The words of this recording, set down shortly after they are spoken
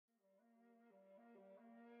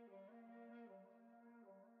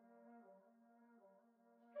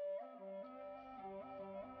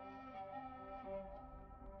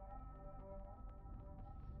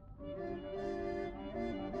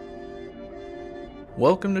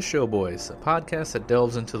Welcome to Showboys, a podcast that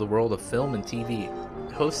delves into the world of film and TV.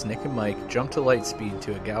 Hosts Nick and Mike jump to lightspeed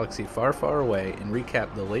to a galaxy far, far away and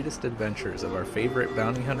recap the latest adventures of our favorite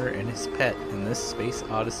bounty hunter and his pet in this space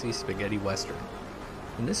odyssey spaghetti western.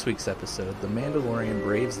 In this week's episode, the Mandalorian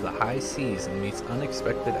braves the high seas and meets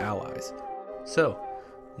unexpected allies. So,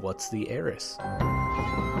 what's the Heiress?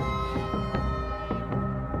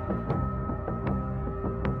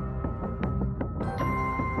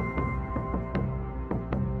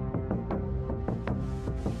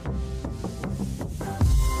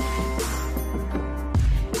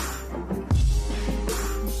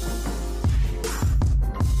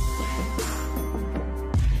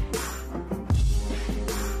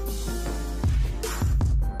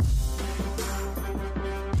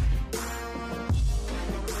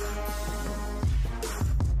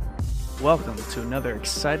 Welcome to another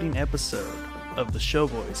exciting episode of the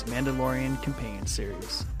Showboys Mandalorian Companion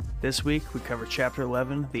Series. This week we cover Chapter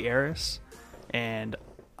 11, The Heiress, and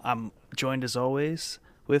I'm joined as always.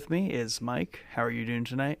 With me is Mike. How are you doing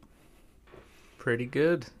tonight? Pretty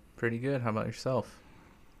good. How about yourself?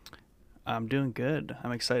 I'm doing good.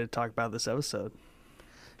 I'm excited to talk about this episode.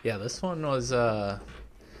 Yeah, this one was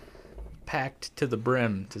packed to the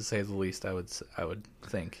brim, to say the least. I would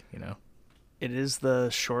think, you know. It is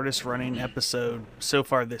the shortest running episode so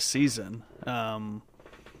far this season, and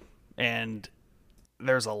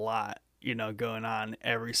there's a lot, going on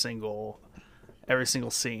every single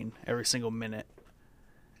scene, every single minute.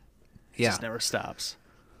 It just never stops.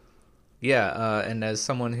 Yeah, and as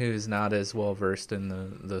someone who's not as well versed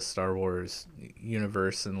in the Star Wars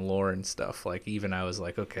universe and lore and stuff, like even I was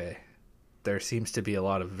like, okay, there seems to be a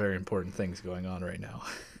lot of very important things going on right now.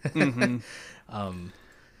 Mm-hmm.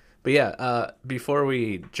 But yeah, before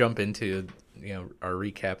we jump into our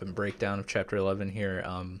recap and breakdown of Chapter 11 here,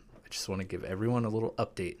 I just want to give everyone a little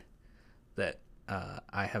update that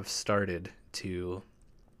I have started to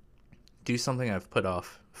do something I've put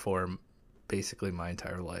off for basically my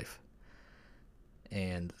entire life,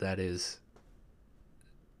 and that is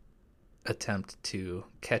attempt to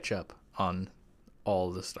catch up on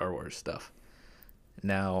all the Star Wars stuff.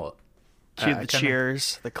 Now, cue the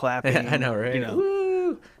cheers, the clapping. I know, right? Woo!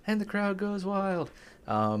 And the crowd goes wild.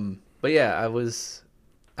 But yeah,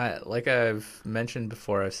 like I've mentioned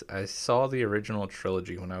before, I saw the original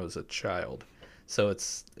trilogy when I was a child, so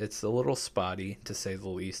it's a little spotty to say the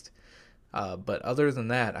least. But other than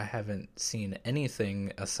that, I haven't seen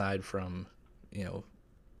anything aside from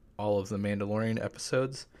all of the Mandalorian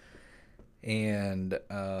episodes and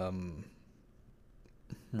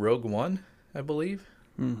Rogue One, I believe.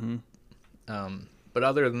 Mm-hmm. But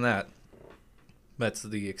other than that, that's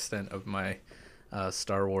the extent of my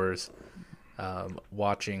Star Wars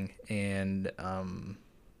watching, and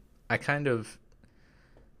I kind of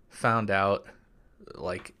found out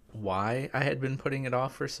like why I had been putting it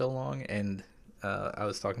off for so long, and I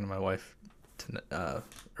was talking to my wife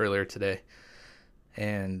earlier today,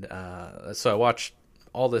 and so I watched.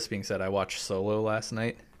 All this being said, I watched Solo last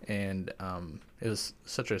night, and it was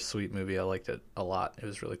such a sweet movie. I liked it a lot. It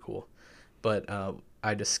was really cool, but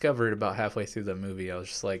I discovered about halfway through the movie, I was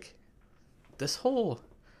just like, the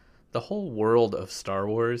whole world of Star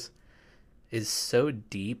Wars is so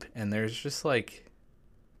deep, and there's just like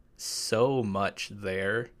so much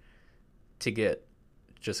there to get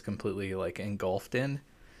just completely like engulfed in.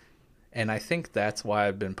 And I think that's why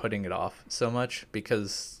I've been putting it off so much,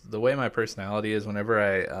 because the way my personality is, whenever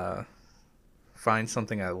I find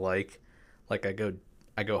something I like I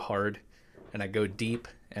go hard and I go deep,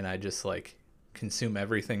 and I just like consume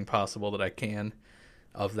everything possible that I can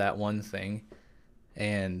of that one thing.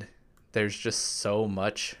 And there's just so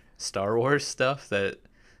much Star Wars stuff that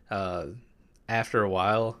after a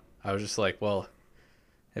while I was just like, well,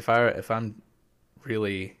 if I'm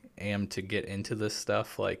really am to get into this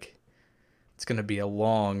stuff, like it's going to be a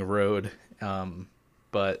long road.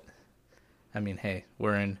 But I mean, hey,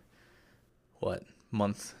 we're in what,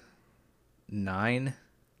 month 9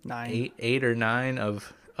 8 or 9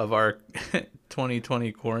 of our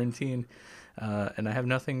 2020 quarantine, and I have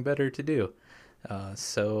nothing better to do.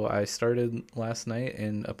 So I started last night,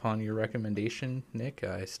 and upon your recommendation, Nick,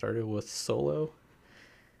 I started with Solo,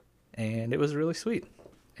 and it was really sweet,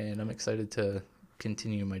 and I'm excited to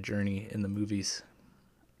continue my journey in the movies.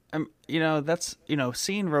 That's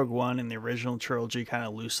seeing Rogue One and the original trilogy kind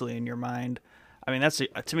of loosely in your mind. I mean,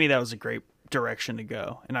 to me that was a great direction to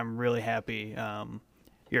go, and I'm really happy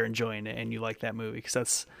you're enjoying it and you like that movie, because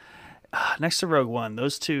that's next to Rogue One,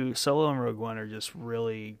 those two, Solo and Rogue One, are just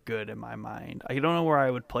really good in my mind. I don't know where I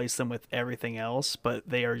would place them with everything else, but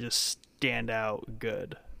they are just stand out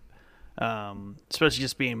good. Especially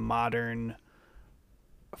just being modern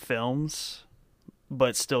films,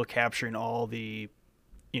 but still capturing all the,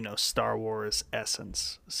 Star Wars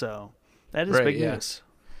essence. So that is Right, big yeah. news.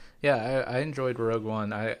 Yeah, I enjoyed Rogue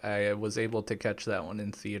One. I was able to catch that one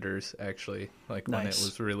in theaters, actually, like when it Nice.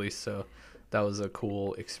 was released. So that was a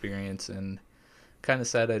cool experience, and kind of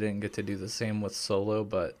sad I didn't get to do the same with Solo,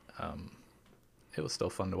 but it was still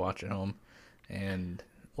fun to watch at home. And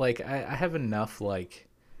like I have enough like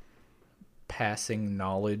passing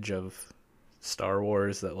knowledge of Star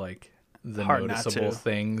Wars that like the Hard not noticeable to.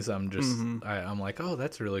 things Hmm. I'm like, oh,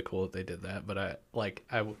 that's really cool that they did that. But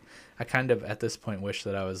I kind of at this point wish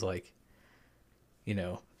that I was like,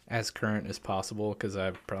 as current as possible, because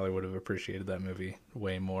I probably would have appreciated that movie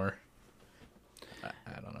way more.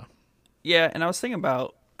 I don't know. Yeah, and I was thinking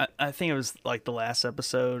about, I think it was like the last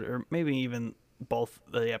episode, or maybe even both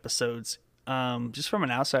the episodes. Just from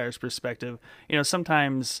an outsider's perspective,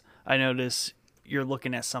 sometimes I notice you're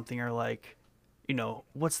looking at something or like,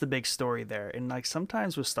 what's the big story there? And like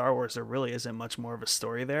sometimes with Star Wars, there really isn't much more of a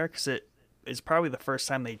story there because it is probably the first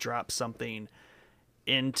time they drop something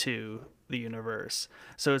into the universe.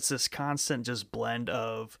 So it's this constant just blend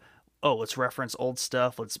of, oh, let's reference old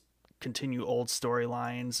stuff, let's continue old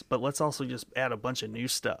storylines, but let's also just add a bunch of new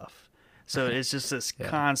stuff. So it's just this Yeah,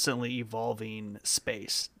 constantly evolving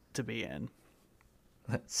space to be in,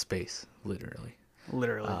 space, literally.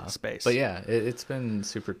 literally Uh, but space. yeah, it's been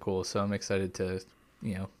super cool. So I'm excited to,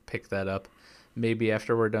 pick that up. Maybe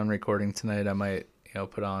after we're done recording tonight, I might,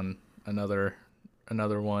 put on another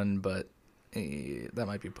one, but that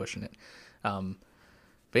might be pushing it. Um,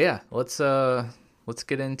 but yeah, let's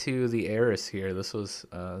get into the Heiress here. This was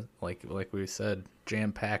like we said,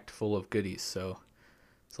 jam packed full of goodies. So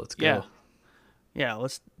let's Yeah. go. Yeah,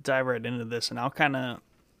 let's dive right into this and I'll kind of,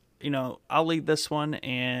 I'll lead this one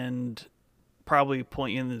and probably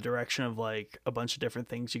point you in the direction of like a bunch of different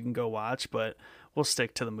things you can go watch, but we'll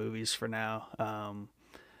stick to the movies for now.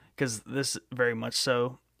 Because this very much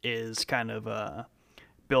so is kind of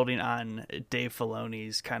building on Dave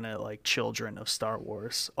Filoni's kind of like children of Star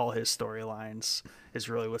Wars. All his storylines is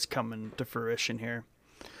really what's coming to fruition here.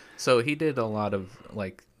 So he did a lot of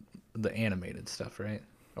like the animated stuff, right?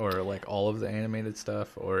 Or like all of the animated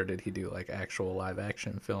stuff, or did he do like actual live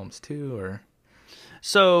action films too? Or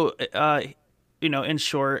So, in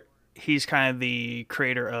short, he's kind of the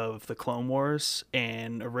creator of the Clone Wars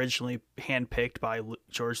and originally handpicked by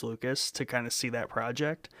George Lucas to kind of see that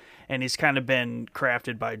project. And he's kind of been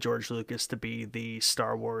crafted by George Lucas to be the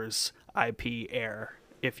Star Wars IP heir,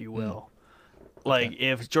 if you will. Like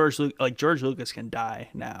okay. if George Lucas can die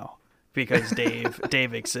now because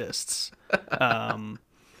Dave exists. Um,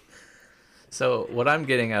 So what I'm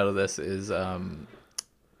getting out of this is,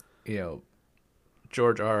 you know,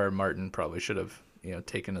 George R. R. Martin probably should have,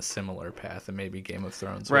 taken a similar path, and maybe Game of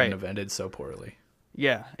Thrones wouldn't right. have ended so poorly.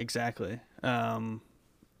 Yeah, exactly.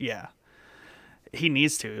 Yeah. He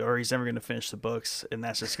needs to, or he's never going to finish the books, and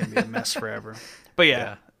that's just going to be a mess forever. But yeah,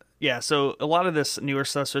 Yeah. yeah. So a lot of this newer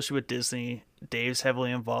stuff, especially with Disney, Dave's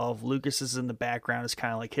heavily involved. Lucas is in the background, is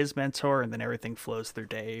kind of like his mentor, and then everything flows through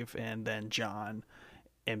Dave, and then John,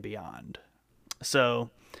 and beyond. So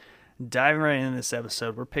diving right into this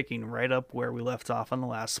episode, we're picking right up where we left off on the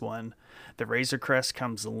last one. The Razor Crest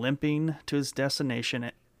comes limping to his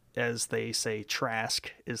destination, as they say.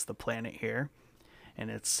 Trask is the planet here, and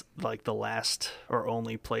it's like the last or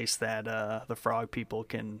only place that the frog people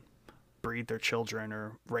can breed their children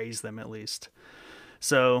or raise them at least.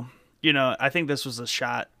 So, I think this was a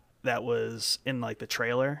shot that was in like the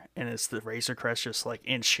trailer, and it's the Razor Crest just like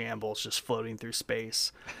in shambles, just floating through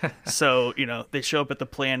space. So, they show up at the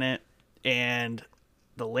planet and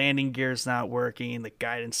the landing gear's not working, the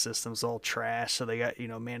guidance system's all trash. So they got,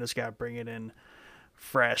 Mando's got to bring it in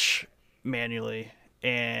fresh manually,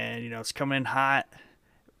 and it's coming in hot,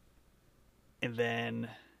 and then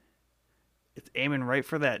it's aiming right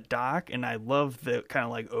for that dock. And I love the kind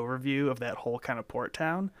of like overview of that whole kind of port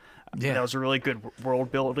town. Yeah. That was a really good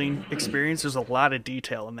world building experience. There's a lot of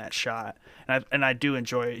detail in that shot, and I do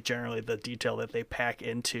enjoy generally the detail that they pack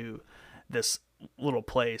into this little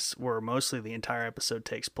place where mostly the entire episode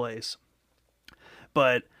takes place.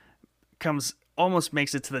 But comes almost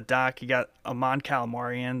makes it to the dock. You got Amon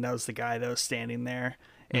Calamarian. That was the guy that was standing there.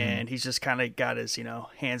 Mm-hmm. And he's just kind of got his,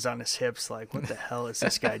 hands on his hips, like, what the hell is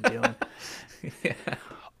this guy doing? Yeah.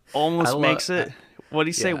 Almost makes it. What'd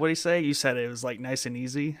he say? Yeah. What'd he say? You said it was like nice and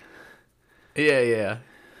easy. Yeah.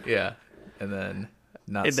 And then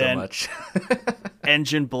not And so then much.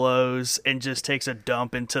 engine blows and just takes a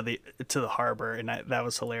dump into the harbor, and that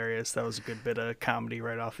was hilarious. That was a good bit of comedy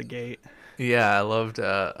right off the gate. Yeah, I loved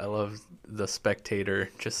the spectator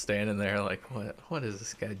just standing there like, what is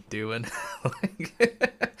this guy doing?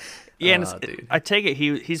 Like, Yeah, and dude. I take it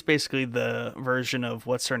he's basically the version of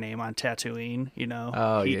what's her name on Tatooine. You know,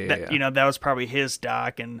 Oh, yeah. You know, that was probably his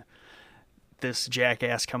doc, and this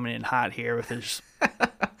jackass coming in hot here with his.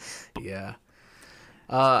 Yeah.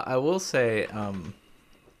 I will say,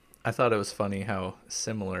 I thought it was funny how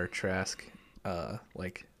similar Trask,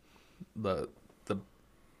 like the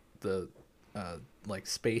the like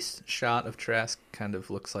space shot of Trask kind of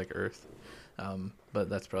looks like Earth, but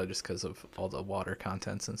that's probably just because of all the water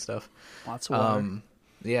contents and stuff. Lots of water.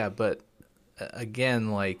 Yeah, but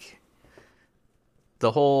again, like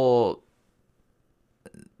the whole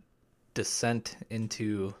descent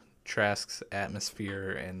into Trask's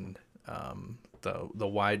atmosphere and the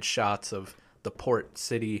wide shots of the port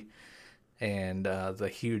city and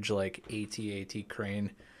the huge like AT-AT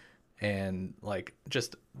crane and like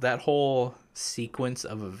just that whole sequence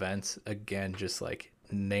of events again just like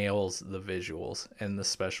nails the visuals and the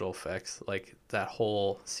special effects. Like that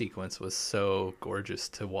whole sequence was so gorgeous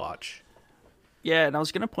to watch. Yeah, and I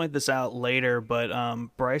was gonna point this out later, but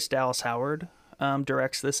Bryce Dallas Howard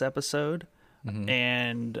directs this episode,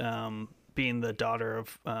 and being the daughter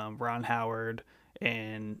of Ron Howard,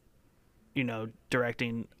 and you know,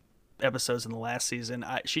 directing episodes in the last season,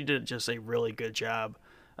 she did just a really good job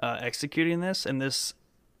executing this. And this,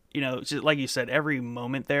 you know, just like you said, every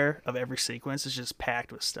moment there of every sequence is just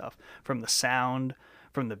packed with stuff, from the sound,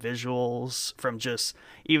 from the visuals, from just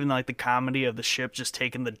even like the comedy of the ship just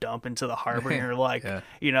taking the dump into the harbor. And you're like, Yeah.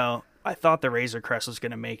 you know, I thought the Razor Crest was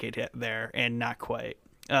going to make it there, and not quite.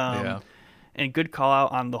 Yeah. And good call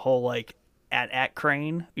out on the whole like at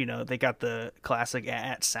crane. You know, they got the classic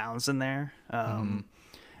at sounds in there.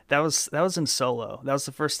 That was in Solo. That was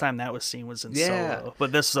the first time that was seen was in Solo.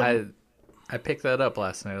 But this is I picked that up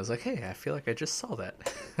last night. I was like, hey, I feel like I just saw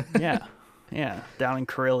that. yeah, down in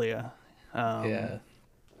Corellia. Yeah.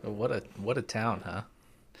 What a town, huh?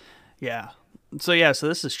 Yeah. So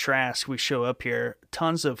this is Trask. We show up here.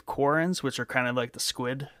 Tons of Quarrens, which are kind of like the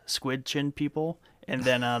squid chin people. And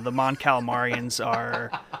then the Mon Calamarians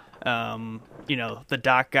are, you know, the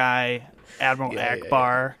dock guy, Admiral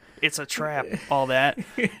Akbar. Yeah. It's a trap, all that.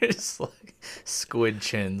 It's like squid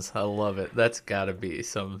chins. I love it. That's got to be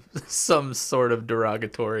some sort of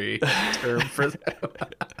derogatory term for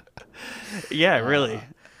that. Yeah, really.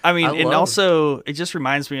 I mean, also, it just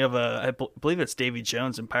reminds me of I believe it's Davy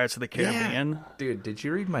Jones in Pirates of the Caribbean. Yeah. Dude, did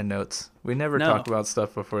you read my notes? We never talked about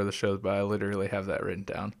stuff before the show, but I literally have that written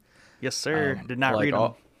down. Yes, sir. Did not read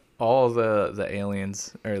them. All the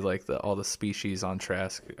aliens, or like all the species on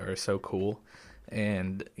Trask are so cool.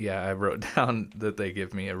 And yeah, I wrote down that they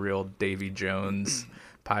give me a real Davy Jones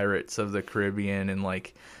Pirates of the Caribbean, and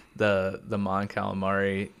like the Mon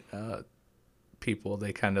Calamari people,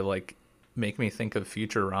 they kind of like make me think of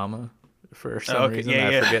Futurama for some reason.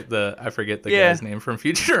 I forget the guy's name from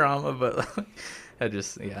Futurama, but I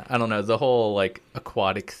don't know. The whole like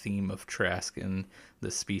aquatic theme of Trask and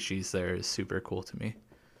the species there is super cool to me.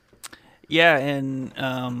 Yeah,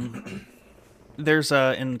 and there's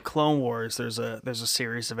in Clone Wars there's a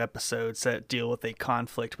series of episodes that deal with a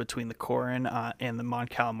conflict between the Quarren and the Mon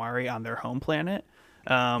Calamari on their home planet.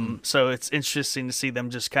 So it's interesting to see them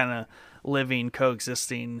just kind of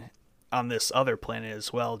coexisting on this other planet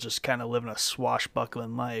as well, just kind of living a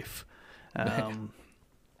swashbuckling life.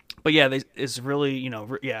 But yeah, it's really, you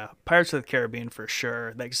know, Pirates of the Caribbean for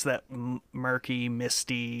sure. Like that murky,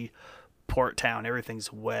 misty port town,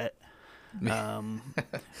 everything's wet. And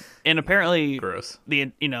apparently gross.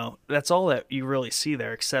 That's all that you really see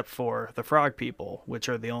there, except for the frog people, which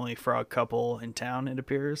are the only frog couple in town, it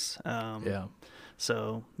appears.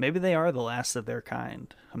 So maybe they are the last of their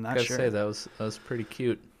kind. I'm not sure. I gotta say that was pretty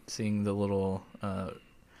cute, seeing the little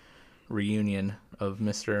reunion of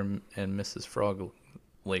Mr. and Mrs. Frog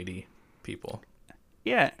Lady people.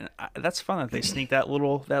 Yeah, that's fun that they sneak that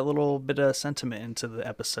little bit of sentiment into the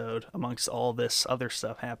episode amongst all this other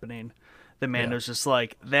stuff happening. The Mando's just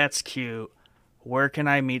like, that's cute. Where can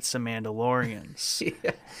I meet some Mandalorians?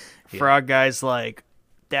 Frog Guy's like,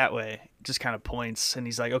 that way. Just kind of points, and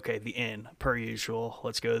he's like, okay, the inn, per usual.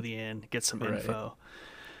 Let's go to the inn, get some info.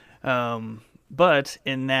 But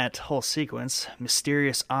in that whole sequence,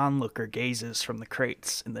 mysterious onlooker gazes from the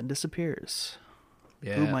crates and then disappears.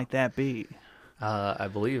 Yeah. Who might that be? I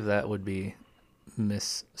believe that would be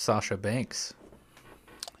Miss Sasha Banks.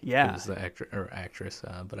 Yeah. Who's the actress,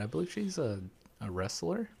 but I believe she's a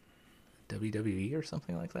wrestler, WWE or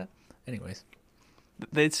something like that. Anyways.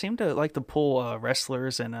 They seem to like to pull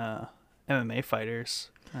wrestlers and MMA fighters.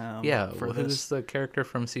 Yeah, for well, this. who's the character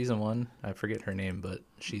from season 1? I forget her name, but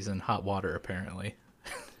she's in hot water apparently.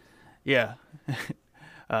 Yeah.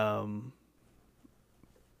 um,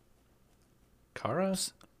 Kara?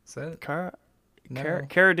 Is that? Cara, No.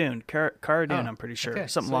 Cara Dune. Cara Dune, Oh, I'm pretty sure. okay,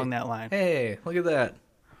 Something sweet. along that line. Hey, look at that.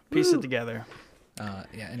 Piece Woo! it together.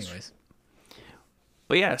 Yeah, anyways.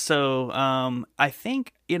 But yeah, so I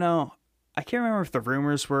think, I can't remember if the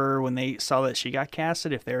rumors were when they saw that she got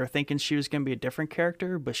casted, if they were thinking she was going to be a different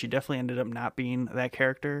character, but she definitely ended up not being that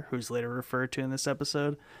character who's later referred to in this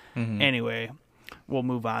episode. Mm-hmm. Anyway, we'll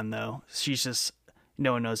move on though. She's just,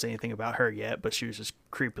 no one knows anything about her yet, but she was just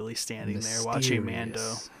creepily standing there watching Mando.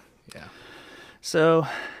 Mysterious. Yeah. So,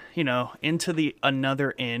 into the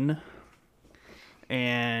another inn,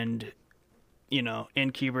 and,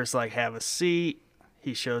 innkeeper's like, have a seat.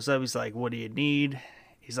 He shows up. He's like, what do you need?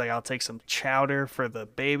 He's like, I'll take some chowder for the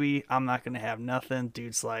baby. I'm not going to have nothing.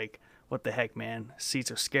 Dude's like, what the heck, man? Seats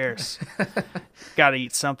are scarce. Got to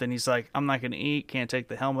eat something. He's like, I'm not going to eat. Can't take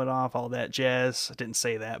the helmet off. All that jazz. I didn't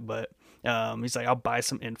say that, but he's like, I'll buy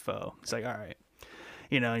some info. He's like, all right.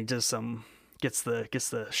 He does gets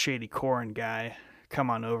the shady Corrin guy come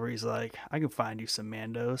on over. He's like, I can find you some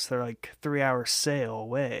Mandos. They're like 3-hour sail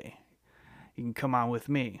away. You can come on with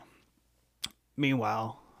me.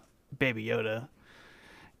 Meanwhile, Baby Yoda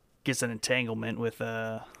gets an entanglement with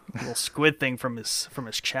a little squid thing from his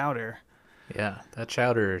chowder. Yeah, that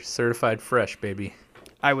chowder certified fresh, baby.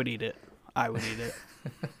 I would eat it. I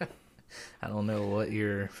don't know what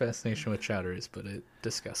your fascination with chowder is, but it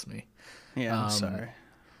disgusts me. Yeah, I'm sorry.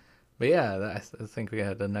 But yeah, I think we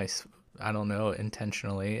had a nice, I don't know,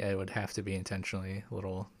 intentionally, it would have to be intentionally, a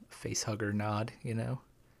little face hugger nod,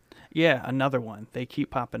 Yeah, another one. They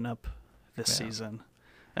keep popping up this season.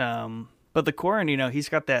 But the Corrin, he's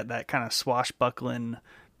got that kind of swashbuckling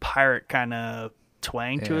pirate kind of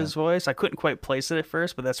twang to his voice. I couldn't quite place it at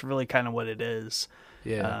first, but that's really kind of what it is.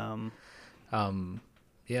 Yeah.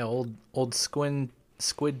 Yeah, old squid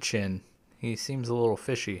chin. He seems a little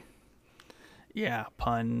fishy. Yeah,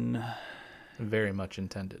 pun. Very much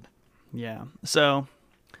intended. Yeah. So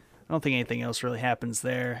I don't think anything else really happens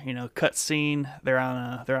there. Cut scene. They're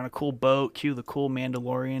on a cool boat. Cue the cool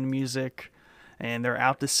Mandalorian music, and they're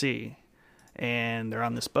out to sea. And they're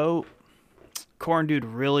on this boat. Corn Dude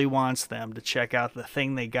really wants them to check out the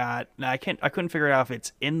thing they got. Now I couldn't figure out if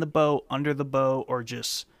it's in the boat, under the boat, or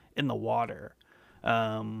just in the water.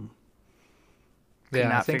 Yeah,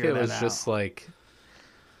 I think it was just like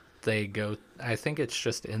they go. I think it's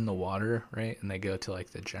just in the water, right? And they go to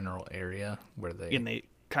like the general area where they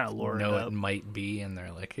kind of lure know it up. It might be, and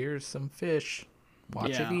they're like, "Here's some fish.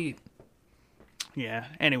 Watch it eat." Yeah.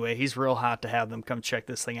 Anyway, he's real hot to have them come check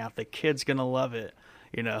this thing out. The kid's gonna love it,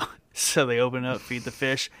 So they open up, feed the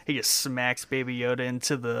fish. He just smacks Baby Yoda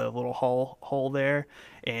into the little hole there,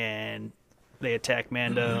 and they attack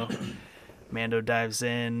Mando. Mando dives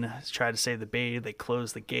in, try to save the baby. They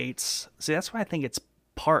close the gates. See, that's why I think it's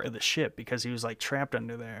part of the ship, because he was like trapped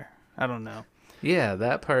under there. I don't know. Yeah,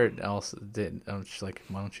 that part also did. I was just like,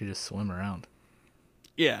 why don't you just swim around?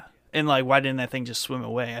 Yeah. And like, why didn't that thing just swim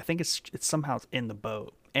away? I think it's somehow in the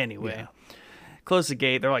boat. Anyway, close the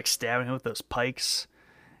gate. They're like stabbing him with those pikes,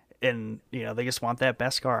 and they just want that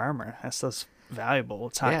Beskar armor. That's valuable.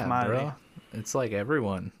 It's hot commodity. Bro. It's like every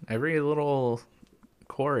little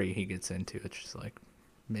quarry he gets into. It's just like,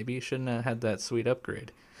 maybe you shouldn't have had that sweet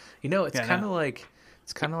upgrade. It's kind of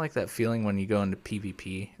like that feeling when you go into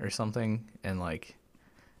PvP or something, and like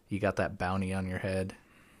you got that bounty on your head.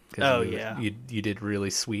 You did really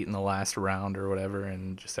sweet in the last round or whatever,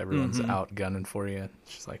 and just everyone's out gunning for you.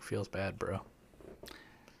 It's just like, feels bad, bro.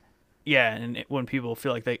 Yeah, and when people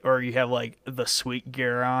feel like you have like the sweet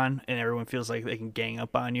gear on, and everyone feels like they can gang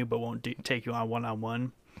up on you, but won't take you on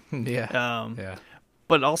one-on-one. Yeah.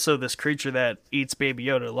 But also this creature that eats Baby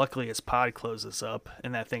Yoda, luckily his pod closes up,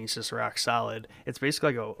 and that thing's just rock solid. It's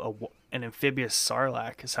basically like an amphibious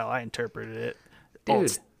sarlacc is how I interpreted it.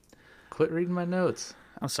 Dude, quit reading my notes.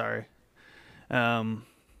 I'm sorry.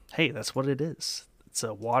 Hey, that's what it is. It's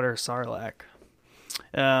a water sarlacc.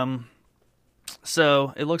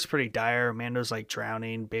 So it looks pretty dire. Mando's like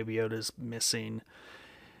drowning. Baby Yoda's missing.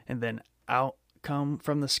 And then out come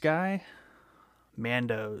from the sky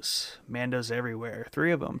Mandos. Mandos everywhere.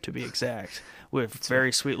 3 of them to be exact. With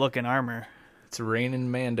very sweet looking armor. It's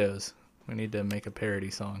raining Mandos. We need to make a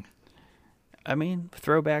parody song. I mean,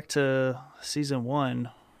 throwback to season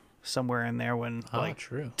 1. Somewhere in there when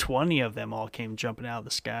true. 20 of them all came jumping out of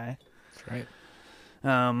the sky. That's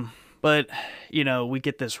right. But we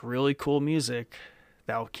get this really cool music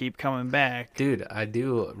that'll keep coming back. Dude, I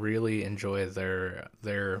do really enjoy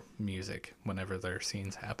their music whenever their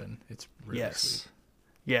scenes happen. It's really sweet.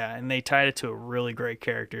 Yeah, and they tied it to a really great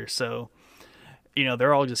character. So,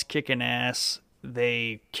 they're all just kicking ass.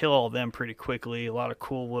 They kill all of them pretty quickly. A lot of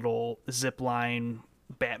cool little zip line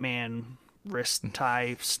Batman wrist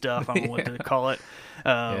tie stuff. I don't know what to call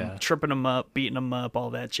it. Tripping them up, beating them up, all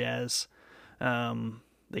that jazz.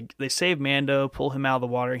 They save Mando, pull him out of the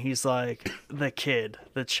water. And he's like, the kid,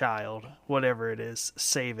 the child, whatever it is,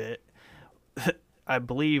 save it. I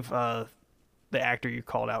believe the actor you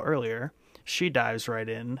called out earlier, she dives right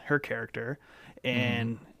in, her character,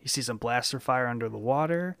 and you see some blaster fire under the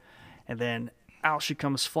water, and then out she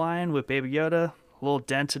comes flying with Baby Yoda, a little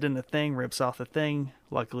dented in the thing, rips off the thing.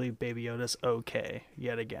 Luckily, Baby Yoda's okay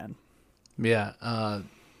yet again. Yeah,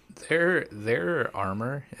 their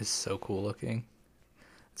armor is so cool looking.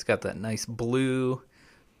 It's got that nice blue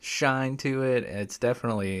shine to it. It's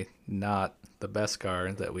definitely not the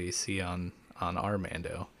Beskar that we see on our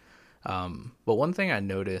Mando. But one thing I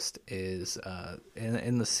noticed is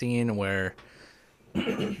in the scene where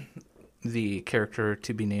the character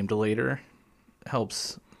to be named later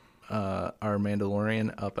helps our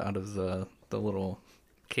Mandalorian up out of the little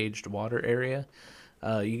caged water area,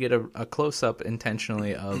 you get a close-up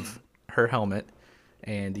intentionally of her helmet,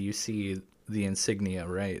 and you see the insignia,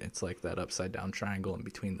 right? It's like that upside-down triangle in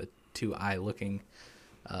between the two eye-looking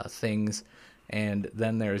things. And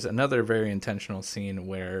then there's another very intentional scene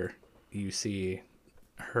where you see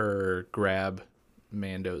her grab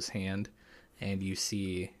Mando's hand, and you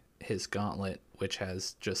see his gauntlet, which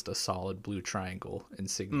has just a solid blue triangle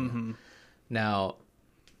insignia. Now,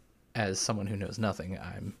 as someone who knows nothing,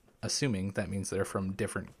 I'm assuming that means they're from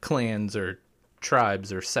different clans or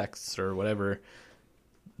tribes or sects or whatever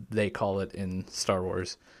they call it in Star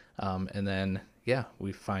Wars. And then,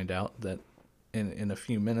 we find out that in a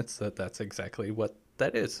few minutes that's exactly what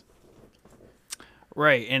that is.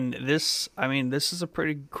 Right, and this is a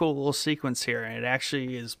pretty cool little sequence here, and it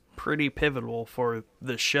actually is pretty pivotal for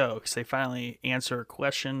the show because they finally answer a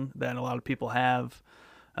question that a lot of people have,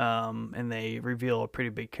 and they reveal a pretty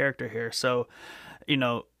big character here. So,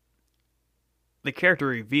 the character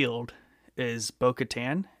revealed is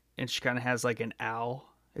Bo-Katan, and she kind of has like an owl.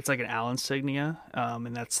 It's like an owl insignia,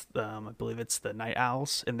 and that's I believe it's the Night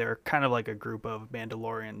Owls, and they're kind of like a group of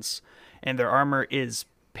Mandalorians, and their armor is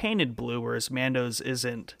painted blue, whereas Mando's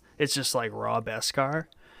isn't. It's just like raw Beskar,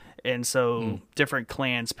 and so different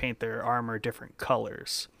clans paint their armor different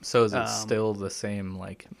colors. So is it still the same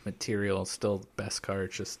like material, still Beskar,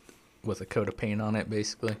 just with a coat of paint on it,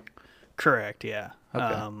 basically? Correct. Yeah.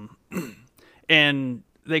 Okay. And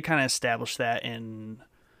they kind of established that in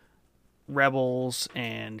Rebels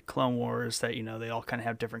and Clone Wars that they all kind of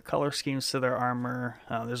have different color schemes to their armor.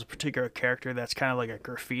 There's a particular character that's kind of like a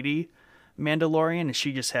graffiti Mandalorian, and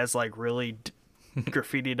she just has like really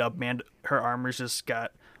graffitied up. Her armor's just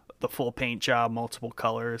got the full paint job, multiple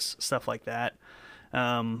colors, stuff like that.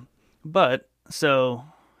 But so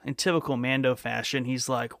in typical Mando fashion, he's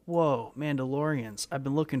like, "Whoa, Mandalorians, I've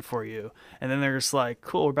been looking for you." And then they're just like,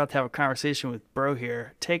 "Cool, we're about to have a conversation with bro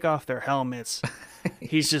here. Take off their helmets."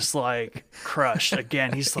 He's just like crushed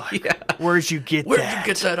again. He's like, "Where'd you get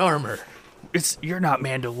that armor? You're not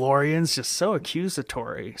Mandalorians." Just so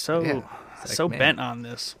accusatory, so bent on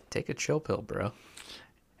this. Take a chill pill, bro.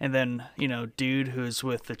 And then dude who's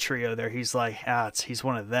with the trio there, he's like, he's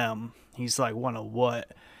one of them. He's like, one of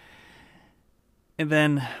what? And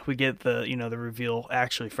then we get the the reveal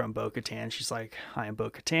actually from Bo-Katan. She's like, "I am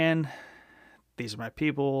Bo-Katan. These are my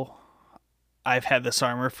people. I've had this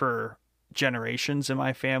armor for generations in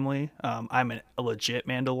my family. I'm a legit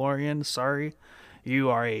Mandalorian. Sorry, you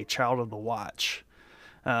are a child of the Watch."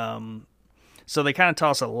 So they kind of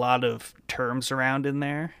toss a lot of terms around in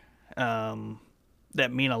there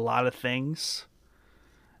that mean a lot of things,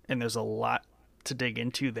 and there's a lot to dig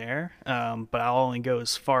into there. But I'll only go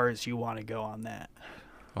as far as you want to go on that.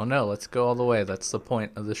 Oh no, let's go all the way. That's the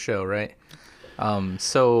point of the show, right?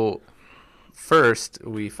 So first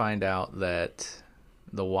we find out that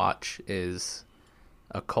the Watch is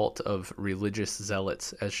a cult of religious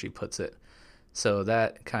zealots, as she puts it. So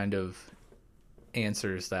that kind of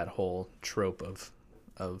answers that whole trope of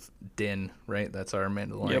Din, right? That's our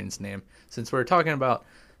Mandalorian's name. Since we're talking about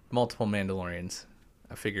multiple Mandalorians,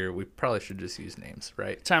 I figure we probably should just use names,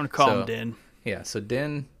 right? Time to call him Din. Yeah, so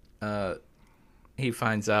Din, he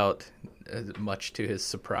finds out, much to his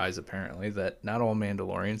surprise apparently, that not all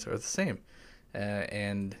Mandalorians are the same.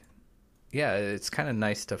 And yeah, it's kind of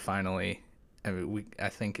nice to finally, I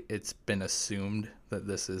think it's been assumed that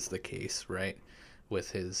this is the case, right?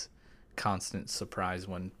 With his constant surprise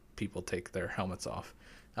when people take their helmets off.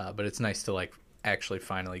 But it's nice to like actually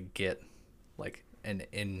finally get like an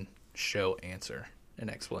in-show answer, an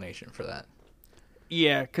explanation for that.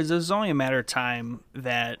 Yeah, because it was only a matter of time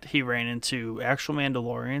that he ran into actual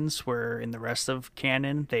Mandalorians, where in the rest of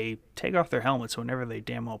canon, they take off their helmets whenever they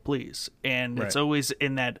damn well please. And it's Right. always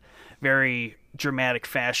in that very dramatic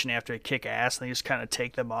fashion after they kick ass, and they just kind of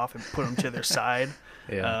take them off and put them to their side.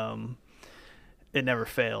 Yeah. Um, it never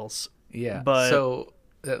fails. Yeah. But, So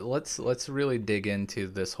let's really dig into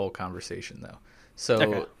this whole conversation though. So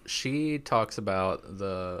okay. she talks about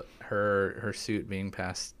her suit being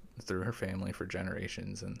passed through her family for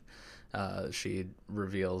generations, and she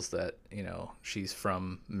reveals that she's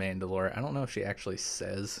from Mandalore. I don't know if she actually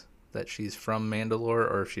says that she's from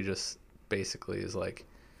Mandalore or if she just basically is like,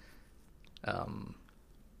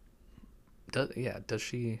 does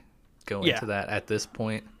she go Yeah. into that at this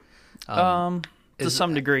point? To is-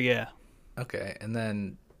 some degree, yeah. Okay, and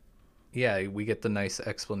then yeah, we get the nice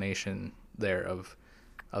explanation there of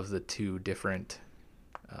the two different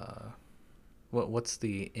what's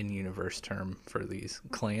the in-universe term for these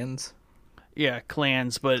clans? Yeah,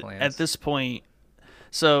 clans. But Clans. at this point,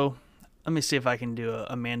 so let me see if I can do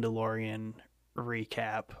a Mandalorian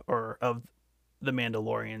recap or of the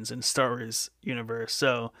Mandalorians in Star Wars universe.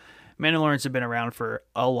 So Mandalorians have been around for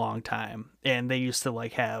a long time, and they used to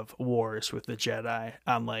like have wars with the Jedi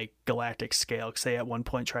on like galactic scale because they at one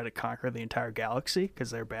point tried to conquer the entire galaxy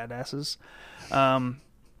because they're badasses.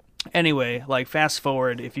 Anyway, like fast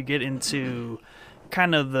forward, if you get into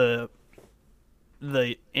kind of the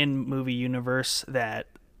in movie universe that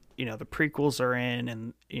the prequels are in,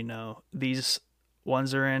 and these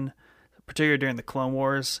ones are in, particularly during the Clone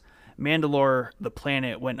Wars, Mandalore, the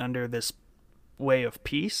planet, went under this way of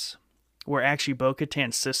peace, where actually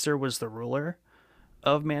Bo-Katan's sister was the ruler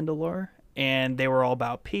of Mandalore, and they were all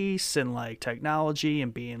about peace and like technology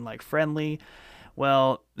and being like friendly.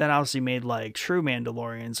 Well, that obviously made like true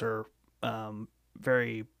Mandalorians or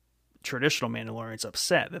very traditional Mandalorians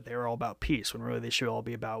upset that they were all about peace when really they should all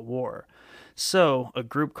be about war. So a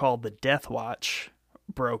group called the Death Watch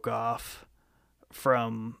broke off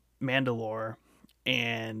from Mandalore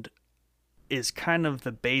and is kind of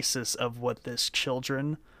the basis of what this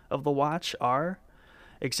Children of the Watch are.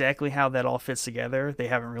 Exactly how that all fits together, they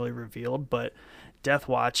haven't really revealed, but Death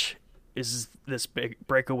Watch is this big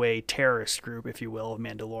breakaway terrorist group, if you will, of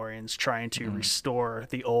Mandalorians trying to restore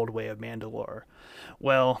the old way of Mandalore.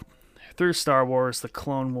 Well, through Star Wars, the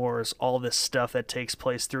Clone Wars, all this stuff that takes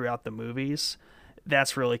place throughout the movies,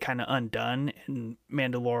 that's really kind of undone, and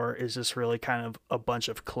Mandalore is just really kind of a bunch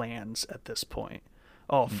of clans at this point,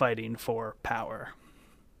 all fighting for power.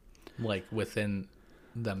 Like within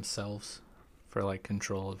themselves for like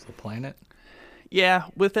control of the planet. Yeah,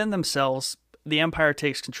 within themselves, the Empire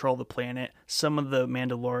takes control of the planet. Some of the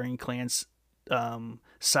Mandalorian clans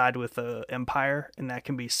side with the Empire, and that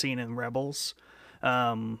can be seen in Rebels.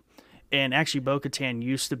 And actually, Bo-Katan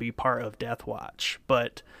used to be part of Death Watch,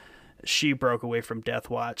 but she broke away from Death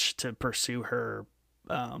Watch to pursue her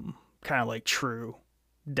kind of like true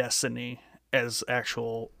destiny as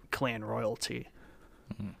actual clan royalty.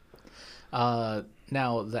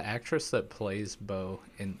 Now, the actress that plays Bo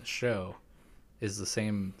in the show is the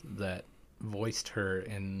same that voiced her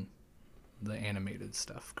in the animated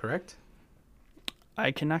stuff, correct?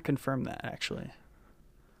 I cannot confirm that, actually.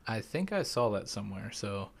 I think I saw that somewhere,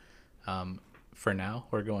 so for now,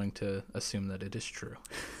 we're going to assume that it is true.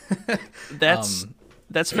 That's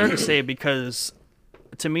fair to say, because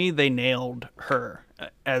to me they nailed her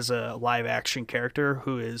as a live action character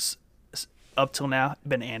who is up till now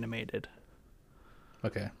been animated.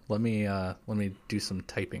 Okay, let me do some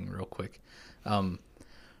typing real quick.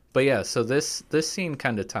 But yeah, so this scene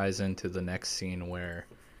kind of ties into the next scene where,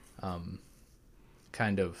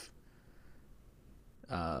 kind of,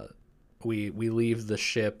 we leave the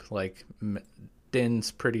ship. Like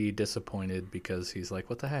Din's pretty disappointed because he's like,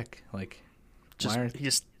 "What the heck?" Like,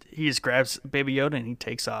 He just grabs Baby Yoda and he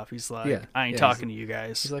takes off. He's like, Yeah, I ain't yeah, talking to you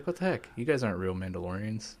guys. he's like, "What the heck? You guys aren't real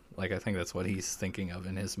Mandalorians." Like, I think that's what he's thinking of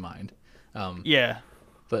in his mind. Yeah.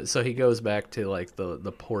 But so he goes back to like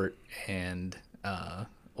the port, and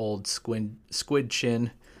old Squid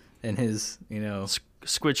Chin and his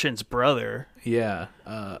Squid Chin's brother. yeah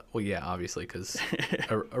well yeah, obviously because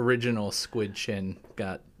original Squid Chin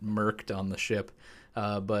got murked on the ship,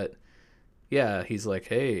 but yeah, he's like,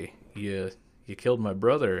 hey, you killed my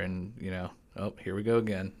brother, and oh, here we go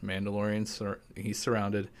again, Mandalorians, he's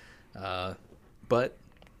surrounded, but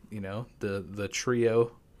the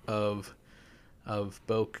trio of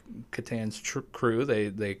Bo-Katan's crew,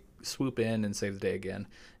 they swoop in and save the day again.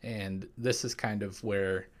 And this is kind of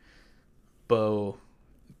where Bo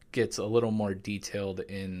gets a little more detailed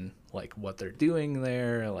in like what they're doing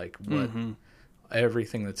there, like what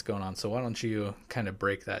everything that's going on. So why don't you kind of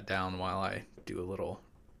break that down while I do a little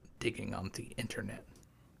digging on the internet?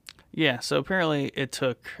 Yeah, so apparently it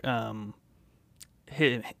took him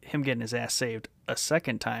getting his ass saved a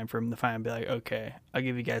second time for him to finally be like, okay, I'll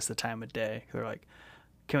give you guys the time of day. They're like,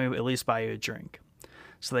 can we at least buy you a drink?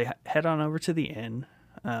 So they head on over to the inn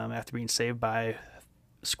after being saved by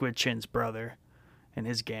Squid Chin's brother and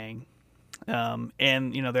his gang.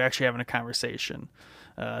 And, you know, they're actually having a conversation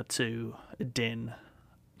to Din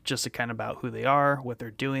just to kind of about who they are, what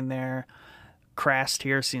they're doing there. Krast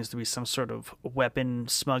here seems to be some sort of weapon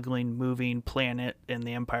smuggling, moving planet, and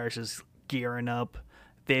the Empire's just gearing up.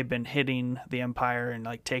 They've been hitting the Empire and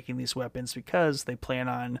like taking these weapons because they plan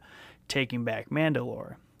on taking back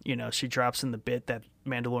Mandalore. You know, she drops in the bit that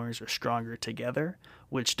Mandalorians are stronger together,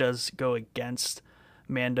 which does go against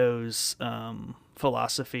Mando's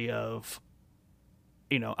philosophy of,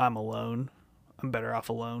 you know, I'm alone, I'm better off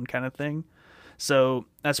alone kind of thing. So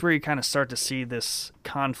that's where you kind of start to see this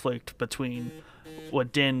conflict between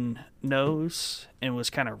what Din knows and was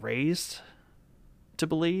kind of raised to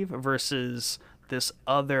believe versus this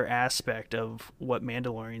other aspect of what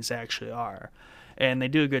Mandalorians actually are. And they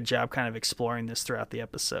do a good job kind of exploring this throughout the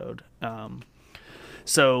episode.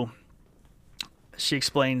 So she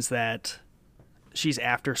explains that she's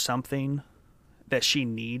after something that she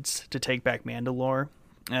needs to take back Mandalore.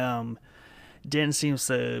 Din seems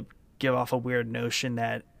to give off a weird notion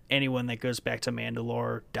that anyone that goes back to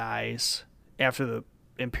Mandalore dies. After the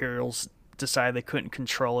Imperials decided they couldn't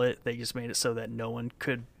control it, they just made it so that no one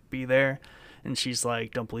could be there. And she's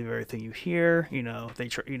like, don't believe everything you hear. You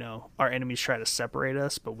know, our enemies try to separate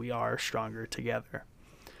us, but we are stronger together.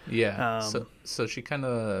 Yeah. So she kind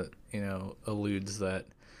of, you know, alludes that,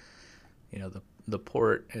 you know, the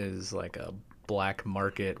port is like a black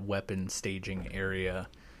market weapon staging area,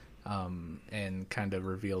 and kind of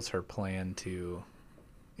reveals her plan to,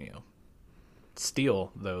 you know,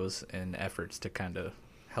 steal those in efforts to kind of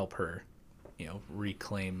help her, you know,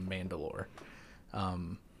 reclaim Mandalore.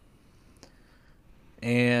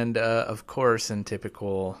 And of course, in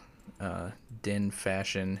typical Din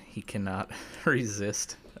fashion, he cannot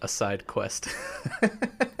resist a side quest.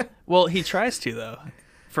 Well, he tries to, though.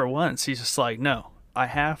 For once, he's just like, no, I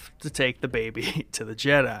have to take the baby to the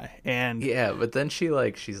Jedi. And yeah, but then she's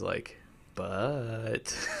like,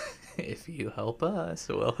 but if you help us,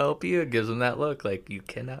 we'll help you. It gives him that look like you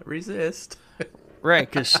cannot resist. Right,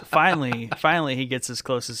 because finally he gets as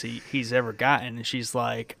close as he's ever gotten, and she's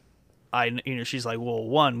like, she's like, well,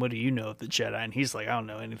 one, what do you know of the Jedi? And he's like, I don't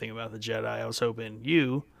know anything about the Jedi. I was hoping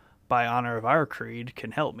you, by honor of our creed,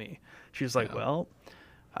 can help me. She's like, well,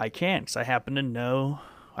 I can't, because I happen to know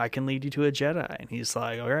I can lead you to a Jedi. And he's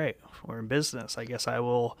like, all right, we're in business. I guess I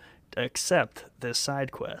will accept this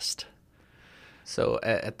side quest. So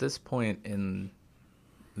at this point in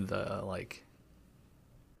the like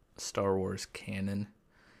Star Wars canon,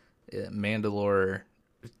 Mandalore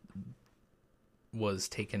was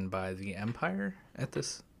taken by the Empire at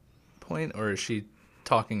this point, or is she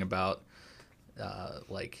talking about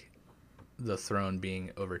like the throne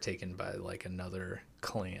being overtaken by like another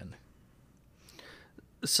clan?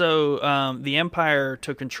 So the Empire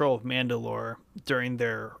took control of Mandalore during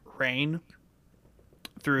their reign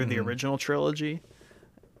through the original trilogy,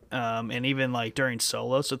 and even like during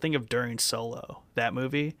Solo. So think of during Solo, that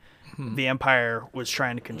movie. The Empire was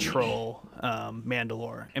trying to control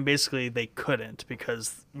Mandalore, and basically they couldn't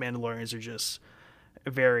because Mandalorians are just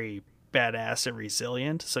very badass and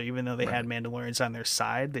resilient. So even though they had Mandalorians on their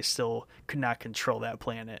side, they still could not control that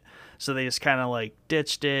planet. So they just kind of like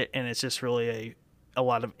ditched it, and it's just really a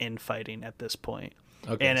lot of infighting at this point.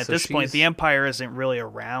 Okay, and at this point, the Empire isn't really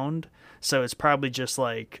around, so it's probably just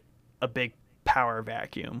like a big power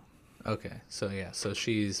vacuum. Okay, so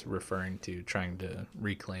she's referring to trying to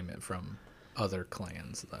reclaim it from other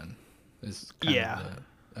clans then.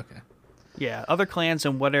 Okay. Yeah, other clans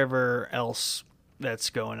and whatever else that's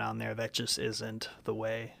going on there that just isn't the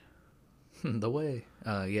way. The way.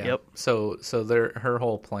 Yeah. Yep. So her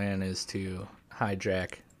whole plan is to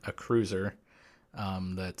hijack a cruiser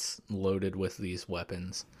that's loaded with these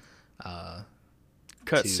weapons.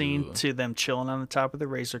 Cut scene to them chilling on the top of the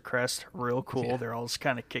Razor Crest. Real cool. Yeah. They're all just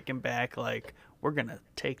kind of kicking back like, we're going to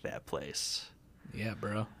take that place. Yeah,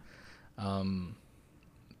 bro.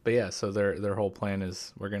 But yeah, so their whole plan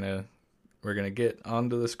is we're gonna get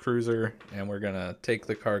onto this cruiser and we're gonna take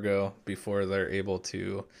the cargo before they're able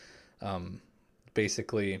to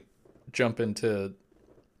basically jump into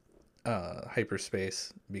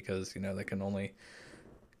hyperspace, because you know they can only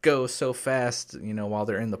go so fast, you know, while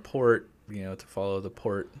they're in the port to follow the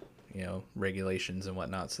port, regulations and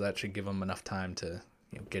whatnot. So that should give them enough time to,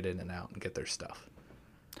 get in and out and get their stuff.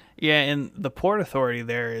 Yeah, and the Port Authority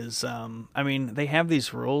there is, I mean, they have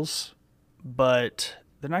these rules, but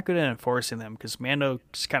they're not good at enforcing them because Mando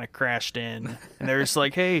just kind of crashed in, and they're just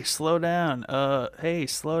like, "Hey, slow down! Hey,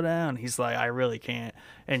 slow down!" He's like, "I really can't,"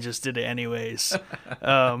 and just did it anyways.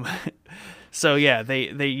 So yeah,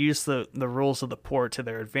 they use the rules of the port to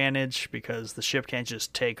their advantage because the ship can't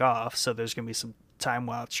just take off. So there's gonna be some time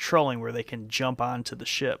while it's trolling where they can jump onto the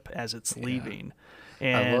ship as it's leaving.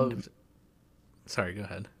 And Sorry, go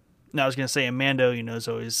ahead. no, I was gonna say, Mando, is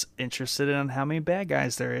always interested in how many bad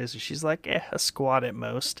guys there is. And she's like, a squad at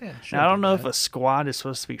most. Yeah, now I don't know if a squad is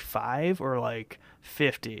supposed to be 5 or like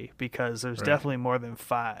 50 because there's definitely more than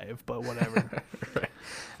 5. But whatever. Right.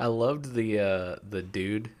 I loved the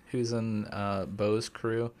dude who's in Bo's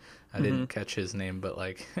crew. I didn't catch his name, but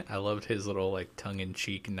like I loved his little like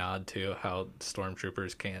tongue-in-cheek nod to how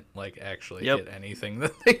stormtroopers can't like actually hit anything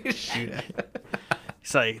that they shoot at.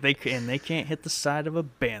 It's like they can't hit the side of a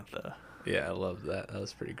bantha. Yeah, I love that. That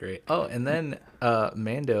was pretty great. Oh, and then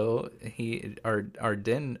Mando, our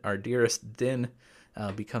dearest Din,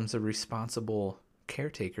 becomes a responsible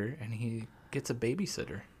caretaker, and he gets a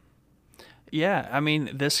babysitter. Yeah, I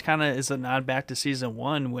mean, this kind of is a nod back to season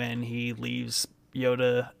 1 when he leaves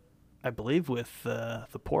Yoda, I believe, with the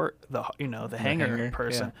port, the hangar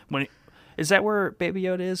person. Yeah. Is that where Baby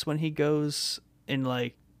Yoda is when he goes and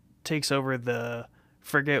like takes over the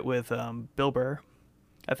frigate with Bill Burr?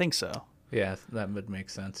 I think so. Yeah, that would make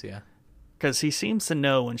sense. Yeah, because he seems to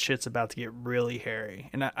know when shit's about to get really hairy,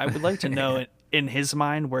 and I would like to know in his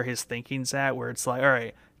mind where his thinking's at, where it's like, all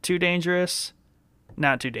right, too dangerous,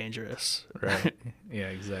 not too dangerous. Right. Yeah,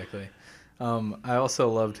 exactly. I also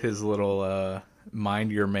loved his little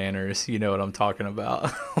mind your manners. You know what I'm talking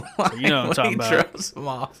about. You know what I'm talking about. He throws him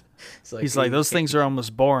off. He's like, those things are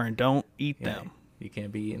almost boring. Don't eat them. You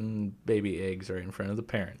can't be eating baby eggs right in front of the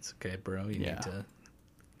parents. Okay, bro? You need to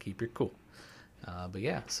keep your cool. But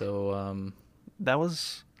yeah, so... that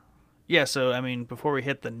was... Yeah, so, I mean, before we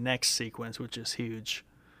hit the next sequence, which is huge,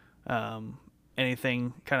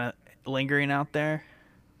 anything kind of lingering out there?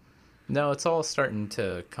 No, it's all starting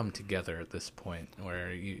to come together at this point,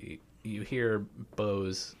 where you hear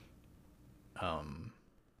Bo's,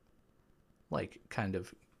 like, kind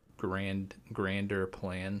of grander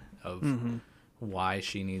plan of... why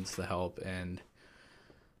she needs the help, and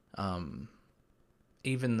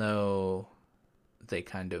even though they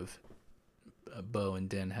kind of Bo and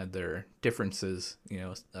Din had their differences,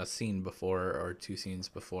 a scene before or 2 scenes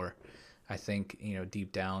before, I think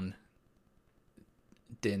deep down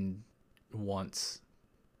Din wants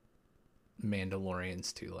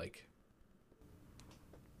Mandalorians to like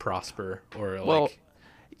prosper or like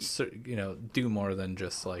do more than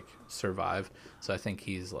just like survive. So I think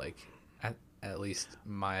he's like, at least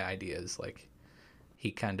my idea is like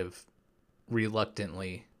he kind of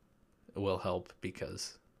reluctantly will help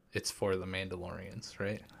because it's for the Mandalorians,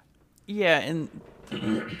 right? Yeah, and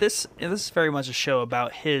this is very much a show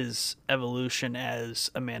about his evolution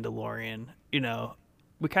as a Mandalorian.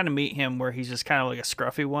 We kind of meet him where he's just kind of like a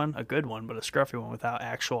scruffy one, a good one, but a scruffy one without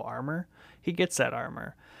actual armor. He gets that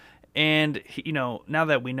armor. And, now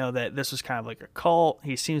that we know that this was kind of like a cult,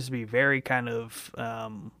 he seems to be very kind of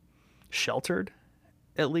sheltered,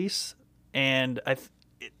 at least. And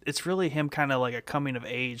it's really him kind of like a coming of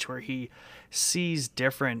age where he sees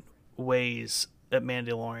different ways that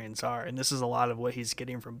Mandalorians are. And this is a lot of what he's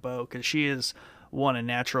getting from Bo, because she is, a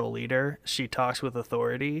natural leader. She talks with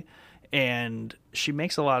authority, and she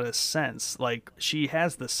makes a lot of sense. Like, she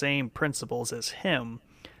has the same principles as him,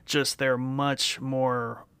 just they're much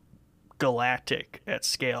more galactic at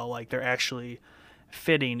scale. Like, they're actually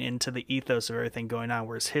fitting into the ethos of everything going on,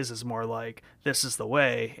 whereas his is more like, this is the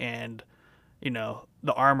way, and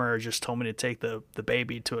the armor just told me to take the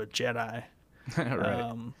baby to a Jedi.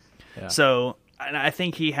 Right. So, and I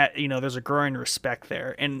think he had, there's a growing respect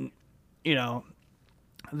there. And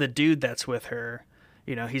the dude that's with her,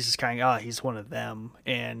 he's just kind of, he's one of them,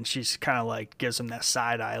 and she's kind of like gives him that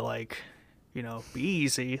side eye, like, be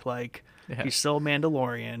easy, like, he's still a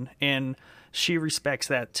Mandalorian. And she respects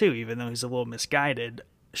that too, even though he's a little misguided.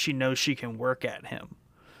 She knows she can work at him.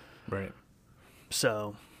 Right.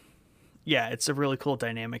 So, yeah, it's a really cool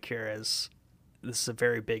dynamic here, as this is a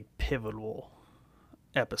very big pivotal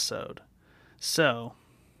episode. So,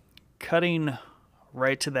 cutting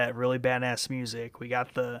right to that really badass music, we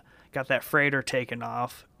got that freighter taken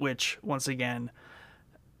off, which, once again,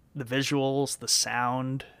 the visuals, the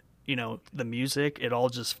sound, the music, it all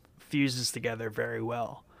just fuses together very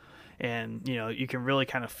well. And, you can really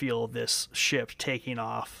kind of feel this ship taking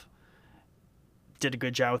off did a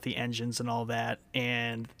good job with the engines and all that,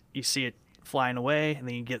 and you see it flying away, and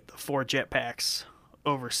then you get the 4 jetpacks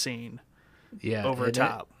overseen Yeah, over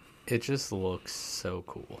top. It just looks so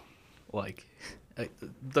cool. Like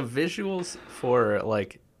the visuals for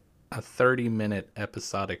like a 30-minute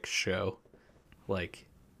episodic show, like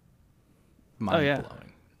mind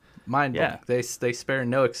blowing. Mind blowing. Yeah. They spare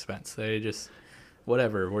no expense. They just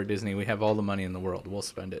whatever, we're Disney, we have all the money in the world. We'll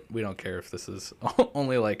spend it. We don't care if this is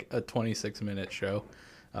only like a 26-minute show.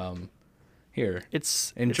 Here.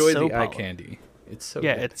 Enjoy the eye candy. It's so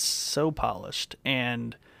good. It's so polished,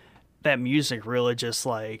 and that music really just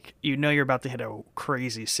like you're about to hit a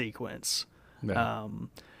crazy sequence. Yeah.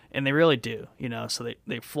 And they really do, so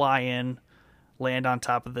they fly in, land on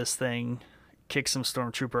top of this thing, kick some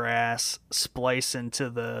stormtrooper ass, splice into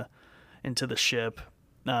the ship,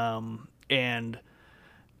 and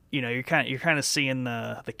you're kind of seeing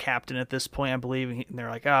the captain at this point, I believe, and they're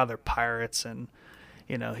like, they're pirates, and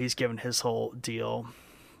he's given his whole deal.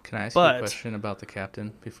 Can I ask you a question about the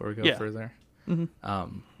captain before we go further?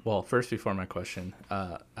 Mm-hmm. Well, first, before my question,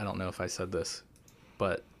 I don't know if I said this,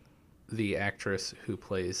 but the actress who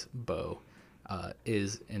plays Bo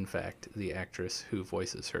is, in fact, the actress who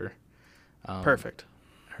voices her. Perfect.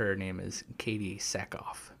 Her name is Katie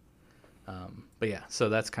Sackhoff. But yeah, so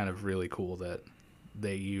that's kind of really cool that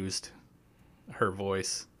they used her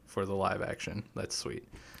voice for the live action. That's sweet.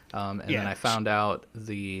 And then I found out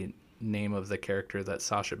the name of the character that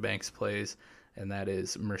Sasha Banks plays, and that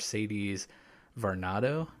is Mercedes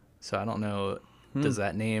Varnado. So I don't know, does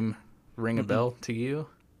that name ring a bell to you?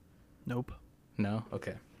 Nope. No?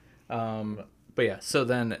 Okay. But yeah, so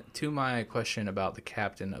then to my question about the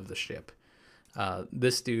captain of the ship.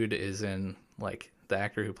 This dude is in, like, the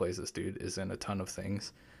actor who plays this dude is in a ton of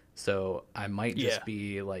things. So I might just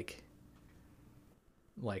be like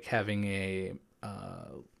having a,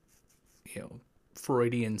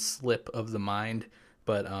 Freudian slip of the mind.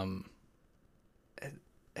 But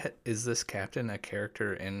is this captain a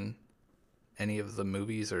character in any of the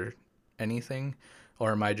movies or anything?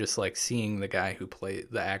 Or am I just like seeing the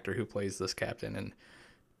actor who plays this captain and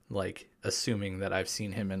like assuming that I've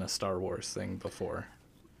seen him in a Star Wars thing before?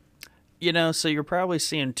 So you're probably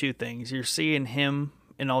seeing two things. You're seeing him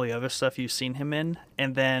in all the other stuff you've seen him in,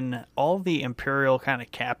 and then all the Imperial kind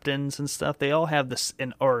of captains and stuff, they all have this,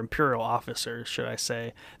 or Imperial officers, should I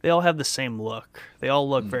say, they all have the same look. They all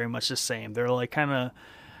look very much the same. They're like kind of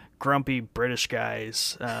grumpy British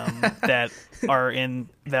guys that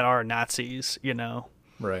are Nazis,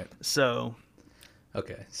 Right. So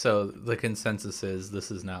okay, so the consensus is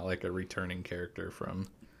this is not like a returning character from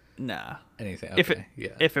anything. Okay.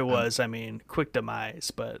 If it was, I mean, quick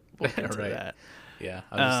demise, but we'll get to that. Yeah,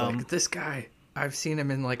 I was like, this guy, I've seen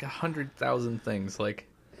him in like 100,000 things. Like,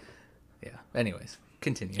 yeah. Anyways,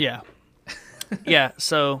 continue. Yeah. Yeah.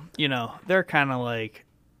 So they're kind of like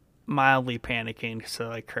mildly panicking, so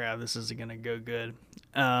like, crap, this isn't gonna go good.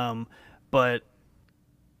 But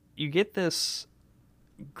you get this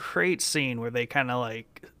great scene where they kind of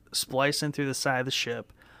like splice in through the side of the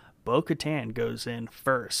ship. Bo-Katan goes in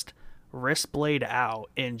first, wrist blade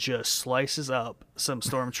out, and just slices up some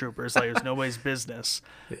stormtroopers like it's nobody's business.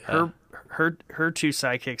 Yeah. Her two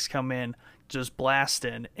sidekicks come in, just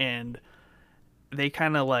blasting, and they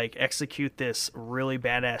kind of like execute this really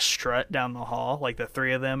badass strut down the hall, like the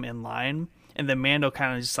three of them in line. And then Mando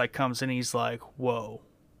kind of just like comes in, he's like, whoa.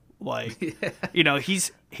 Like,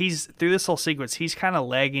 he's through this whole sequence, he's kind of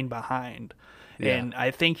lagging behind. Yeah. And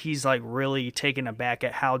I think he's like really taken aback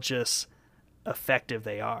at how just effective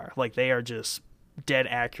they are. Like, they are just dead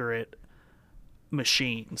accurate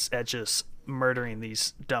machines at just murdering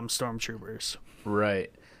these dumb stormtroopers.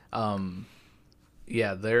 Right.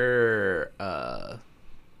 Yeah, their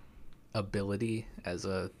ability as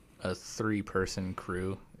a 3-person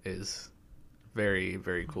crew is very,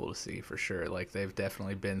 very cool to see, for sure. Like, they've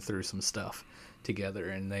definitely been through some stuff together,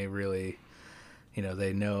 and they really,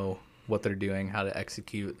 they know what they're doing, how to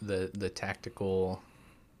execute the tactical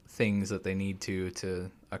things that they need to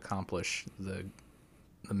accomplish the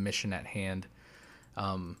mission at hand.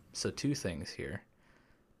 So 2 things here.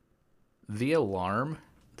 The alarm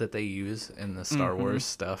that they use in the Star Wars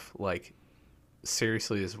stuff, like,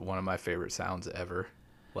 seriously is one of my favorite sounds ever.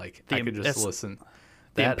 Like, I could just listen.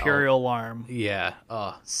 The Imperial alarm. Yeah.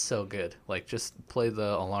 Oh, so good. Like, just play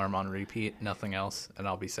the alarm on repeat, nothing else, and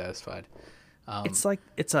I'll be satisfied. It's like,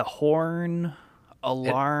 it's a horn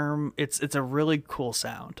alarm. It's a really cool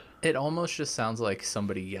sound. It almost just sounds like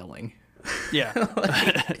somebody yelling. Yeah.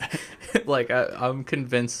 like I'm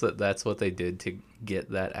convinced that that's what they did to get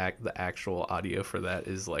the actual audio for that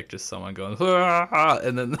is like just someone going "Ah,"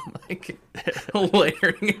 and then like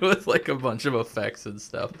layering it with like a bunch of effects and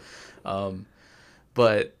stuff.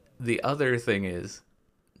 But the other thing is,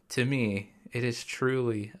 to me, it is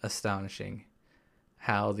truly astonishing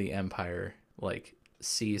how the Empire like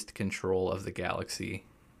seized control of the galaxy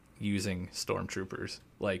using stormtroopers.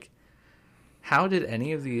 Like, how did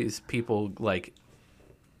any of these people like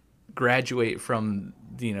graduate from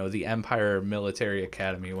the Empire Military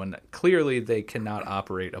Academy when clearly they cannot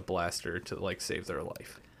operate a blaster to like save their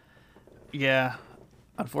life? Yeah,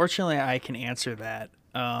 unfortunately, I can answer that.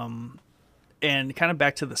 And kind of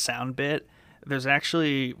back to the sound bit, there's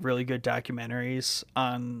actually really good documentaries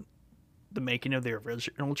on the making of the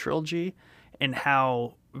original trilogy and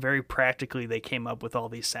how very practically they came up with all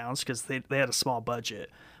these sounds because they had a small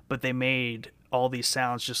budget, but they made all these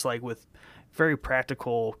sounds just like with very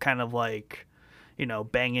practical kind of like,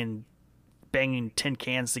 banging tin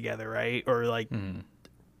cans together, right? Or like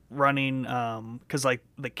running, because like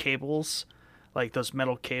the cables, like those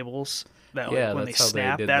metal cables that like, when they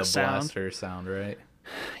snap, they did that the blaster sound, right?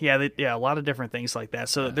 Yeah, a lot of different things like that.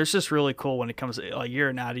 So there's just really cool when it comes to like you're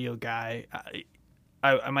an audio guy.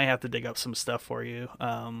 I might have to dig up some stuff for you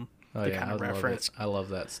to kind of reference. I love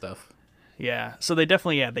that stuff. Yeah, so they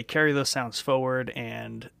definitely they carry those sounds forward,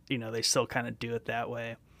 and they still kind of do it that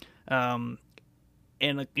way. And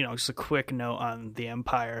just a quick note on the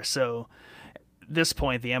Empire. So at this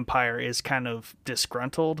point, the Empire is kind of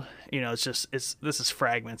disgruntled. This is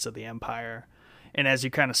fragments of the Empire. And as you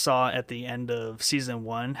kind of saw at the end of season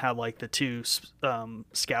 1, how like the two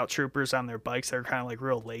scout troopers on their bikes, they're kind of like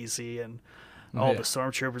real lazy, and all the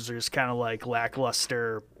stormtroopers are just kind of like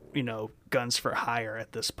lackluster, guns for hire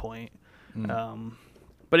at this point.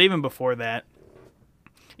 But even before that,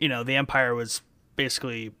 the Empire was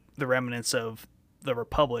basically the remnants of the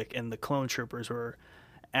Republic, and the clone troopers were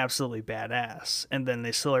absolutely badass. And then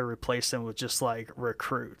they slowly replaced them with just like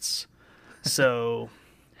recruits. So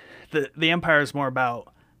the Empire is more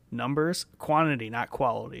about numbers, quantity, not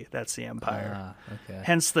quality. That's the Empire. Okay.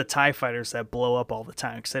 Hence the TIE fighters that blow up all the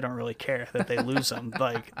time because they don't really care that they lose them,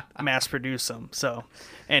 like mass produce them. So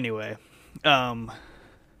anyway,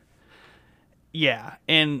 yeah.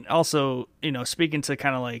 And also, speaking to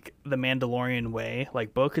kind of like the Mandalorian way,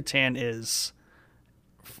 like Bo-Katan is,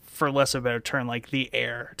 for less of a better term, like the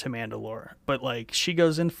heir to Mandalore. But like she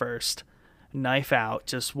goes in first, knife out,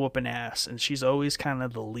 just whooping ass, and she's always kind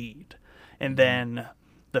of the lead. And then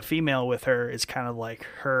the female with her is kind of like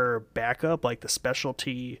her backup, like the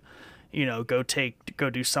specialty, go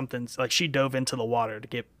do something. Like she dove into the water to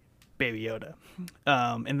get Baby Yoda.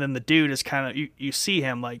 And then the dude is kind of, you see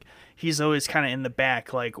him like he's always kind of in the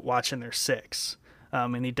back, like watching their six.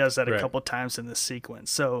 And he does that a couple times in this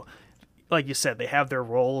sequence. So like you said, they have their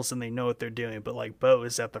roles and they know what they're doing, but like Bo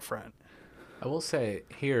is at the front. I will say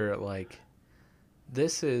here, like,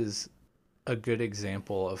 this is a good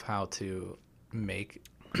example of how to make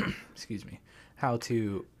how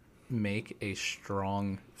to make a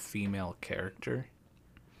strong female character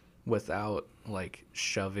without like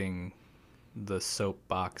shoving the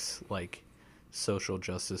soapbox like social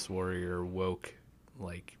justice warrior woke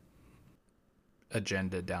like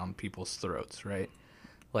agenda down people's throats, right?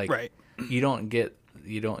 Like right. you don't get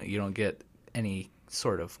any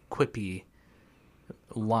sort of quippy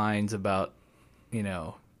lines about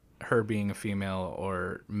her being a female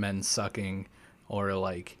or men sucking, or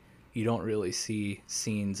like you don't really see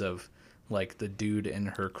scenes of like the dude and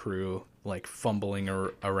her crew like fumbling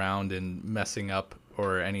around and messing up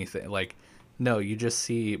or anything. Like, no, you just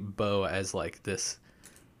see Bo as like this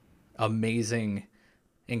amazing,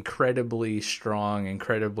 incredibly strong,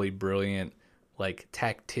 incredibly brilliant like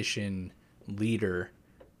tactician leader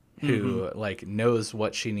who like knows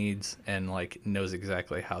what she needs and like knows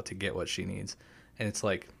exactly how to get what she needs. And it's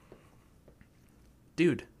like,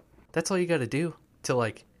 dude, that's all you got to do to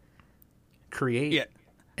like create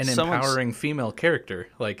an empowering female character.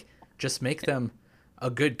 Like, just make them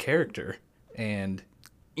a good character, and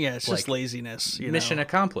it's just laziness. Mission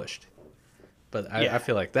accomplished. But I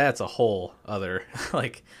feel like that's a whole other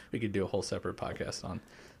like we could do a whole separate podcast on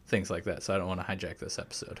things like that. So I don't want to hijack this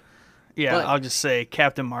episode. Yeah, but I'll just say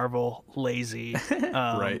Captain Marvel, lazy,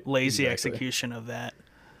 right, lazy execution of that.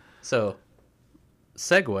 So,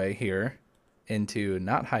 segue here into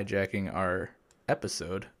not hijacking our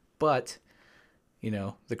episode, but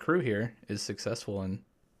the crew here is successful in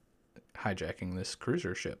hijacking this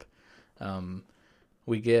cruiser ship.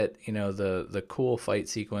 We get the cool fight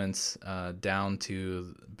sequence down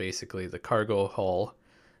to basically the cargo hull,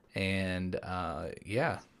 and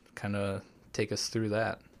kind of take us through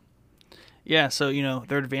that. Yeah, so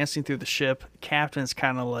they're advancing through the ship. Captain's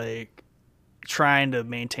kind of like trying to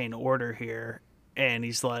maintain order here, and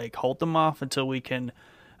he's like, hold them off until we can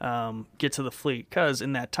get to the fleet. Because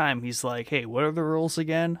in that time, he's like, hey, what are the rules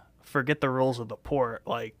again? Forget the rules of the port.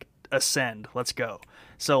 Like, ascend. Let's go.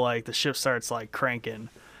 So like the ship starts like cranking.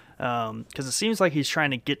 Because it seems like he's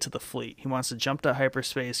trying to get to the fleet. He wants to jump to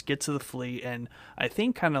hyperspace, get to the fleet, and I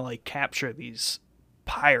think kind of like capture these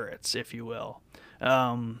pirates, if you will.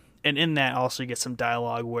 And in that also you get some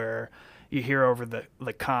dialogue where you hear over the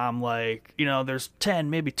comm like, there's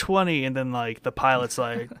 10, maybe 20, and then like the pilot's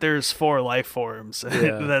like, there's 4 life forms.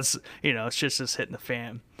 Yeah. That's, it's just hitting the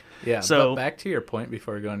fan. Yeah, So but back to your point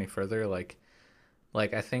before we go any further, like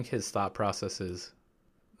I think his thought process is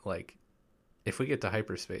like, if we get to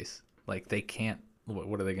hyperspace, like they can't.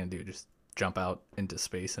 What are they gonna do? Just jump out into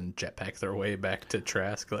space and jetpack their way back to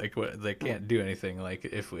Trask? Like, what? They can't do anything. Like,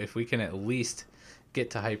 if we can at least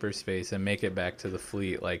get to hyperspace and make it back to the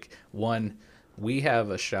fleet, like, one, we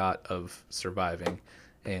have a shot of surviving,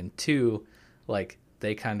 and two, like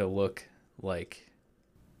they kind of look like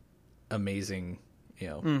amazing,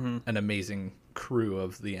 an amazing crew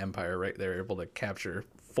of the Empire, right? They're able to capture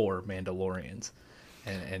 4 Mandalorians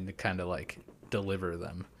and kind of like deliver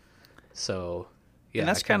them. So yeah, and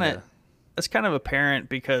that's kind of apparent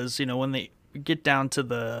because when they get down to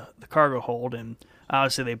the cargo hold, and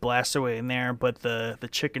obviously they blast their way in there, but the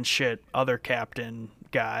chicken shit other captain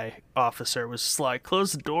guy officer was just like,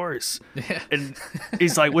 close the doors. Yeah. And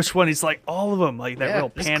he's like, which one? He's like, all of them. Like that real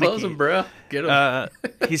just panicky. close them, bro. Get them.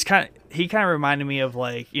 He kind of reminded me of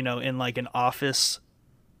like in like an Office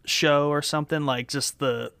show or something, like just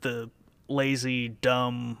the lazy,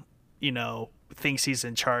 dumb, thinks he's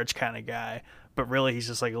in charge kind of guy, but really he's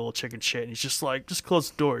just like a little chicken shit, and he's just like, just close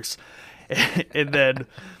the doors. And then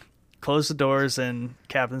close the doors, and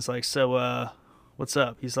Captain's like, so what's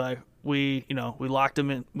up? He's like, we locked him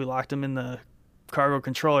in the cargo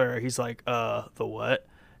control area. He's like, the what?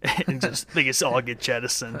 And just they just all get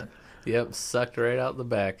jettisoned. Yep, sucked right out the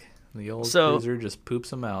back. The old cruiser just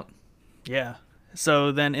poops them out. Yeah.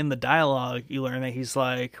 So then in the dialogue, you learn that he's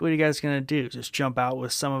like, what are you guys going to do? Just jump out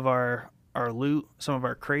with some of our loot, some of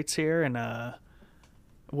our crates here, and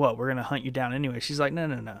we're going to hunt you down anyway. She's like,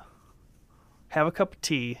 no. Have a cup of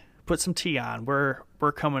tea, put some tea on.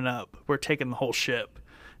 We're coming up. We're taking the whole ship.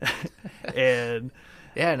 And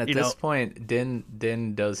yeah, and at this point,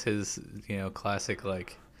 Din does his, classic,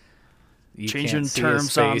 like, you changing can't see terms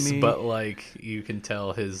his face, on me, but like you can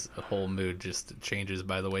tell his whole mood just changes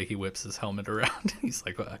by the way he whips his helmet around. He's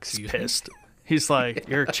like, well, excuse me. Pissed. He's like,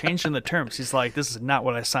 you're changing the terms. He's like, this is not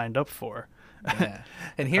what I signed up for. Yeah.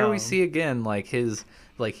 And here we see again, like he's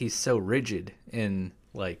so rigid in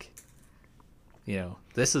like,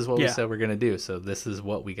 this is what we said we're gonna do, so this is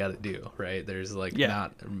what we got to do, right? There's like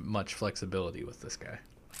not much flexibility with this guy,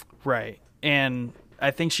 right? And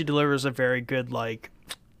I think she delivers a very good like,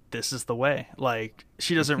 this is the way. Like,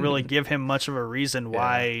 she doesn't really give him much of a reason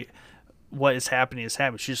why what is happening is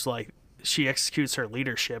happening. She's just like, she executes her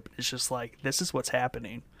leadership. It's just like, this is what's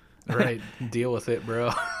happening. Right. Deal with it,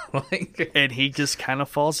 bro. And he just kind of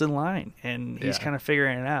falls in line, and he's kind of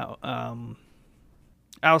figuring it out.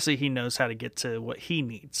 Obviously he knows how to get to what he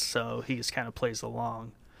needs, so he just kind of plays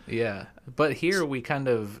along. Yeah. But here we kind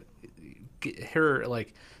of get her,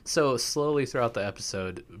 like, so slowly throughout the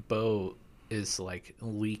episode, Bo is like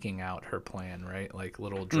leaking out her plan, right? Like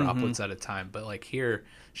little droplets at a time. But like here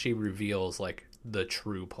she reveals like the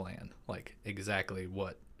true plan, like exactly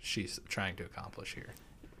what she's trying to accomplish here.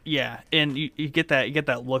 Yeah, and you get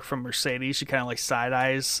that look from Mercedes. She kind of like side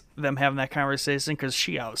eyes them having that conversation, because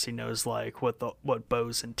she obviously knows like what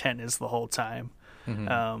Bo's intent is the whole time.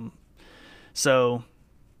 So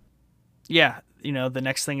yeah, the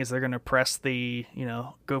next thing is they're gonna press the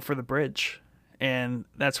go for the bridge. And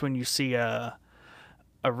that's when you see a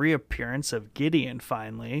reappearance of Gideon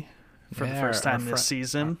finally for the first time this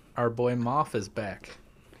season. Our boy Moff is back.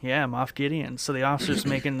 Yeah, Moff Gideon. So the officer's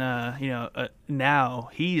making, now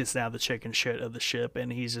he is now the chicken shit of the ship,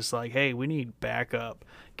 and he's just like, hey, we need backup.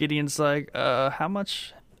 Gideon's like, how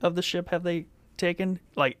much of the ship have they taken?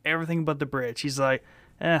 Like, everything but the bridge. He's like,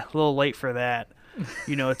 a little late for that.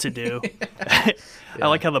 You know what to do. I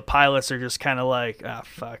like how the pilots are just kind of like,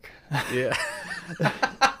 fuck. Yeah.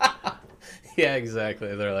 Yeah,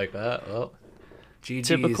 exactly. They're like, well, GG's.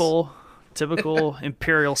 Typical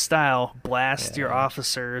Imperial style. Blast your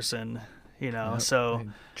officers, and so he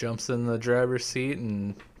jumps in the driver's seat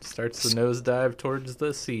and starts the nosedive towards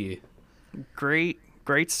the sea. Great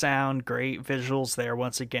sound, great visuals there.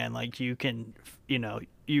 Once again, like you can,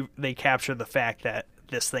 they capture the fact that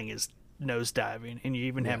this thing is nosediving, and you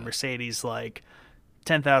even have Mercedes like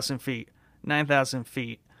 10,000 feet, 9,000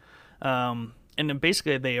 feet. And then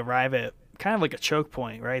basically they arrive at kind of like a choke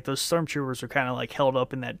point, right? Those stormtroopers were kind of like held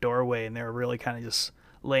up in that doorway, and they were really kind of just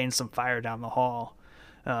laying some fire down the hall.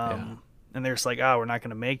 And they're just like, oh, we're not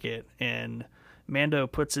going to make it. And Mando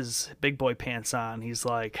puts his big boy pants on. He's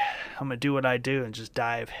like, I'm going to do what I do and just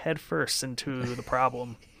dive headfirst into the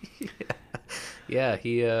problem.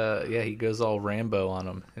 He goes all Rambo on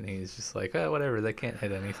them, and he's just like, oh, whatever, they can't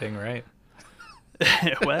hit anything, right?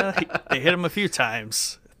 Well, they hit him a few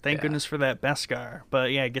times. Thank goodness for that Beskar.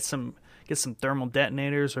 But yeah, get some thermal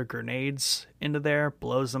detonators or grenades into there,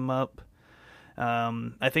 blows them up.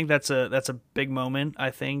 I think that's a big moment, I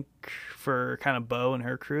think, for kind of Bo and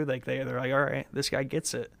her crew. Like they're like, all right, this guy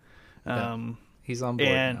gets it. He's on board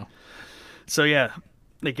now. So yeah,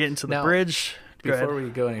 they get into the bridge. Before we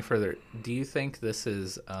go any further, do you think this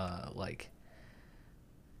is like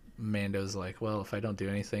Mando's like, well, if I don't do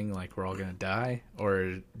anything, like we're all gonna die,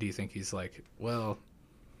 or do you think he's like, well,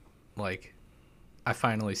 like I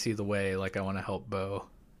finally see the way, like I want to help Bo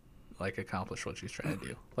like accomplish what she's trying to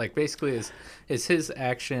do? Like basically is his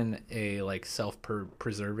action a like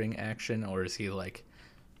self-preserving action, or is he like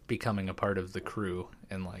becoming a part of the crew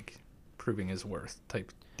and like proving his worth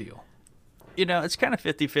type deal? It's kind of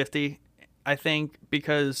 50-50, I think,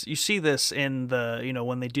 because you see this in the,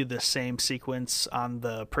 when they do the same sequence on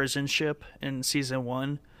the prison ship in season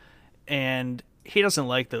 1, and he doesn't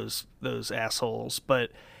like those assholes,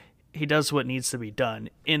 but he does what needs to be done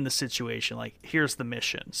in the situation. Like, here's the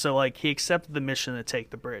mission. So, like, he accepted the mission to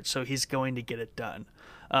take the bridge, so he's going to get it done.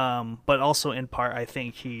 But also, in part, I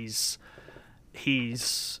think he's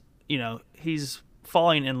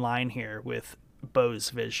falling in line here with Bo's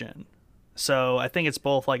vision. So I think it's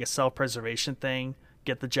both like a self-preservation thing,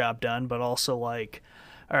 get the job done, but also like,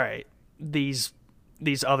 all right, these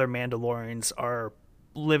other Mandalorians are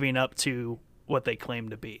living up to what they claim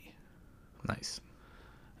to be. Nice.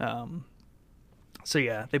 So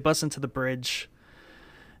yeah, they bust into the bridge.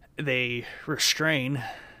 They restrain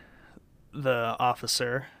the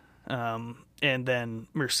officer, and then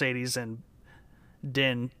Mercedes and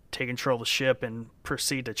Din take control of the ship and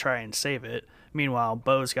proceed to try and save it. Meanwhile,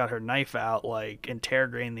 Bo's got her knife out, like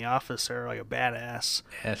interrogating the officer like a badass.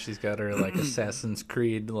 Yeah, she's got her like Assassin's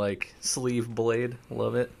Creed like sleeve blade.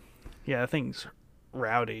 Love it. Yeah, that thing's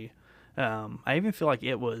rowdy. I even feel like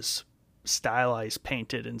it was stylized,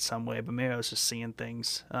 painted in some way, but maybe I was just seeing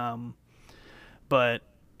things. But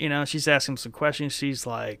she's asking him some questions. She's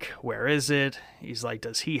like, where is it? He's like,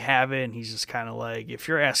 does he have it? And he's just kind of like, if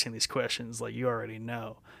you're asking these questions, like, you already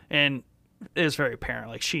know. And it was very apparent,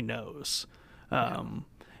 like, she knows. And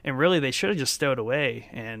really, they should have just stowed away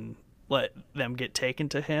and let them get taken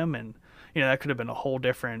to him. And, that could have been a whole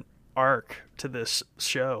different arc to this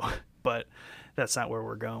show. But that's not where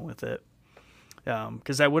we're going with it.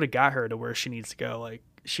 Because that would have got her to where she needs to go. Like,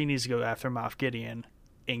 she needs to go after Moff Gideon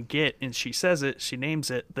and she says it, she names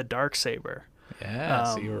it the Darksaber. Yeah,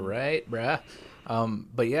 so you were right, bruh.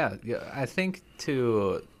 But yeah, I think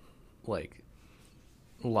to like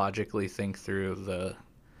logically think through the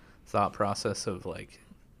thought process of like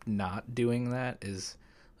not doing that is,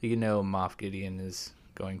 Moff Gideon is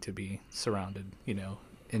going to be surrounded,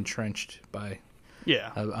 entrenched by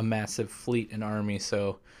a massive fleet and army.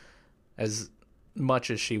 So as much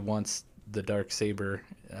as she wants the Darksaber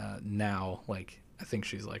now, like, I think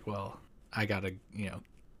she's like, well, I gotta,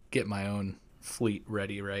 get my own fleet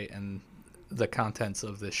ready, right? And the contents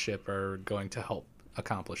of this ship are going to help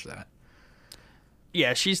accomplish that.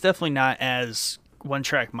 Yeah, she's definitely not as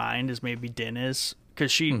one-track mind as maybe Din is,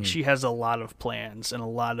 because she has a lot of plans and a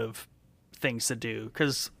lot of things to do.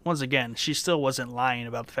 Because, once again, she still wasn't lying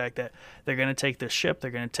about the fact that they're going to take this ship,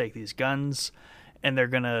 they're going to take these guns, and they're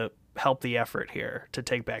going to help the effort here to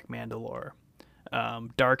take back Mandalore.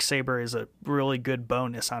 Darksaber is a really good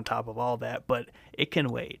bonus on top of all that, but it can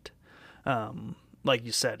wait. Like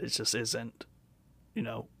you said, it just isn't,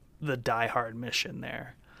 the die-hard mission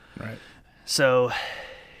there. Right. So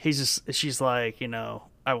she's like,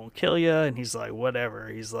 I won't kill you, and he's like, whatever.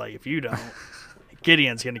 He's like, if you don't,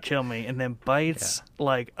 Gideon's gonna kill me, and then bites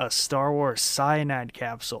like a Star Wars cyanide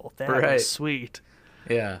capsule. That was sweet.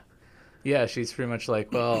 Yeah. She's pretty much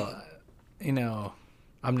like, well,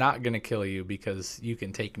 I'm not going to kill you because you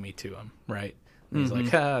can take me to him, right? And he's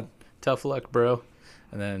like, tough luck, bro.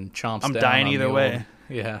 And then chomps down. I'm dying either way.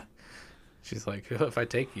 Yeah. She's like, if I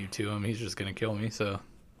take you to him, he's just going to kill me, so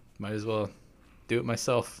might as well do it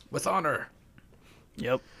myself with honor.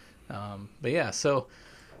 Yep. But yeah, so...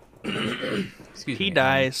 excuse me. He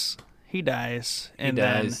dies. And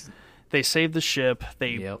then they save the ship.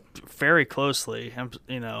 They very closely,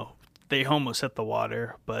 they almost hit the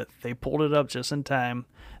water, but they pulled it up just in time.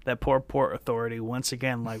 that poor Port Authority once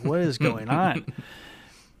again, like, what is going on?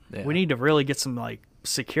 Yeah. We need to really get some like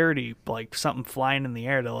security, like something flying in the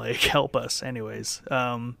air to like help us. Anyways,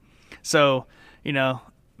 so you know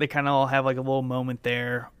they kind of all have like a little moment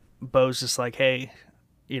there. Bo's just like, hey,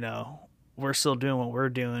 you know, we're still doing what we're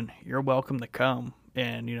doing. You're welcome to come,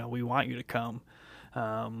 and you know we want you to come.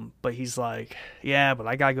 But he's like, yeah, but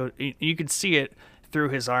I gotta go. You can see it through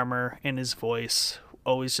his armor and his voice.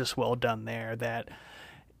 Always just well done there. That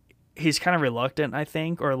he's kind of reluctant, I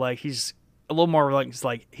think, or like he's a little more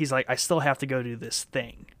reluctant. He's like, I still have to go do this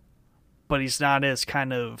thing, but he's not as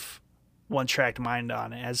kind of one-tracked mind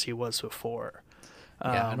on it as he was before.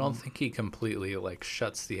 Yeah, I don't think he completely like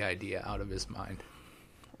shuts the idea out of his mind.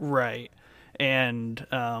 Right. And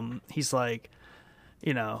he's like,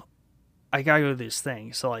 you know, I gotta go do this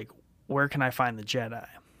thing. So like, where can I find the Jedi?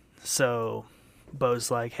 So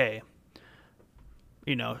Bo's like, hey,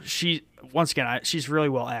 you know, she's really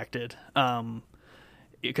well acted.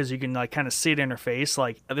 Because you can like kind of see it in her face.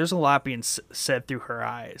 Like there's a lot being said through her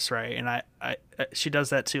eyes, right? And I she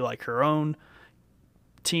does that to like her own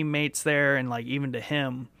teammates there, and like even to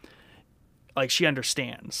him, like she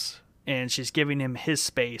understands, and she's giving him his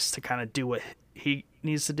space to kind of do what he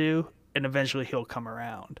needs to do, and eventually he'll come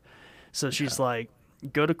around. So she's like,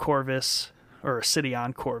 go to Corvus, or a city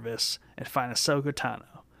on Corvus, and find Ahsoka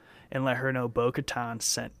Tano, and let her know Bo-Katan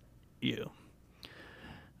sent you.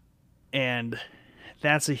 And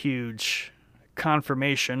that's a huge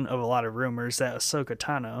confirmation of a lot of rumors that Ahsoka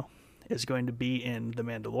Tano is going to be in The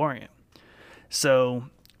Mandalorian. So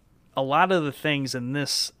a lot of the things in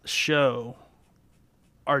this show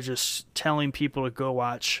are just telling people to go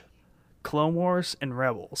watch Clone Wars and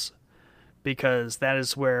Rebels, because that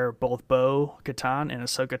is where both Bo-Katan and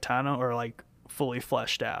Ahsoka Tano are like fully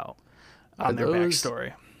fleshed out on their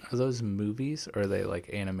backstory. Are those movies, or are they like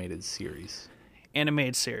animated series?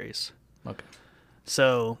 Animated series. Okay.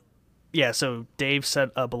 So, yeah, so Dave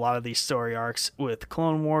set up a lot of these story arcs with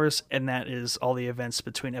Clone Wars, and that is all the events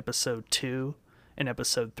between episode 2 and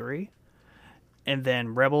episode 3. And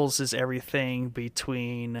then Rebels is everything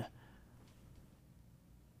between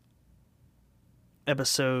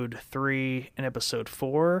episode 3 and episode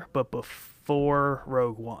 4, but before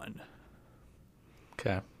Rogue One.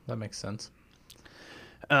 Okay, that makes sense.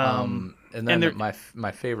 And then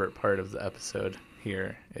my favorite part of the episode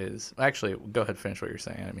here is, actually, go ahead, finish what you're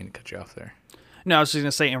saying. I didn't mean to cut you off there. No, I was just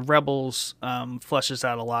gonna say, in Rebels, fleshes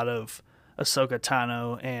out a lot of Ahsoka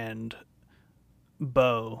Tano and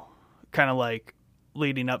Bo, kind of like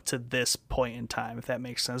leading up to this point in time, if that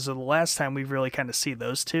makes sense. So the last time we really kind of see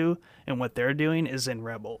those two and what they're doing is in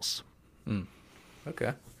Rebels.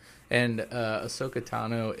 Okay. And Ahsoka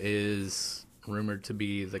Tano is rumored to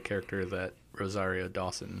be the character that Rosario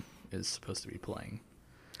Dawson is supposed to be playing.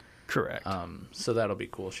 Correct. So that'll be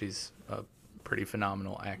cool. She's a pretty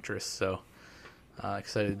phenomenal actress, so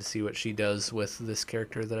excited to see what she does with this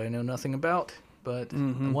character that I know nothing about, but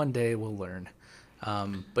one day we'll learn.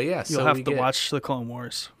 But yeah, you'll have to watch the Clone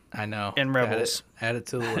Wars. I know. And Rebels. Add it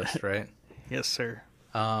to the list, right? Yes, sir.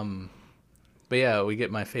 But yeah, we get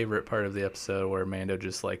my favorite part of the episode where Mando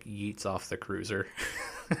just like yeets off the cruiser.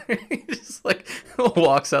 He just like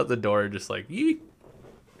walks out the door, just like yeet.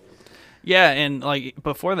 Yeah, and like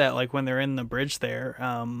before that, like when they're in the bridge there,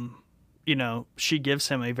 you know, she gives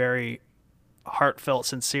him a very heartfelt,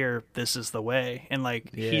 sincere "This is the way," and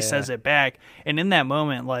like he says it back. And in that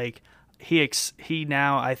moment, like he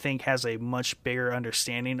now I think has a much bigger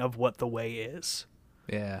understanding of what the way is.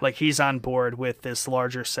 Yeah, like he's on board with this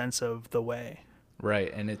larger sense of the way.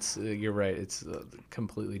 Right, and it's you're right. It's a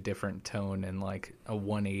completely different tone and like a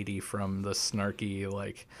 180 from the snarky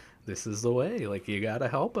like "This is the way." Like you gotta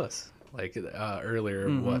help us. Like earlier,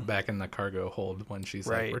 back in the cargo hold when she's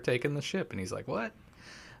like, "We're taking the ship," and he's like, "What?"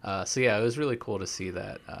 So yeah, it was really cool to see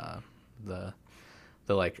that the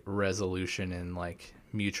like resolution and like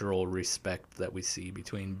mutual respect that we see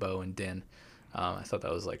between Bo and Din. I thought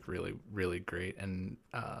that was like really, really great. And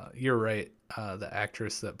you're right, the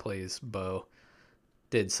actress that plays Bo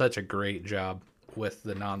did such a great job with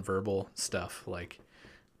the nonverbal stuff, like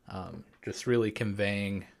just really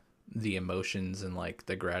conveying the emotions and like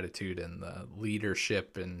the gratitude and the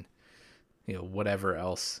leadership and you know whatever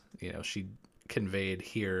else you know she conveyed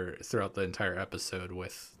here throughout the entire episode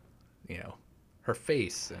with you know her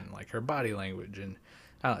face and like her body language, and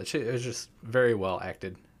it was just very well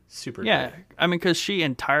acted. Super great. I mean, because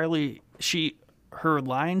her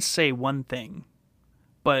lines say one thing,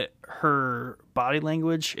 but her body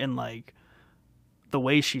language and like the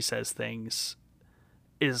way she says things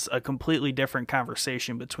is a completely different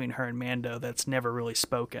conversation between her and Mando that's never really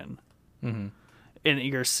spoken. and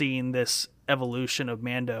you're seeing this evolution of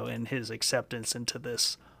Mando and his acceptance into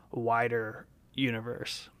this wider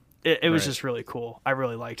universe. It was Right. just really cool. I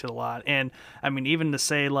really liked it a lot. And I mean, even to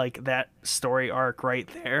say like that story arc right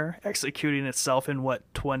there, executing itself in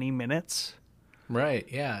 20 minutes? Right.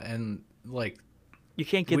 Yeah. And like, You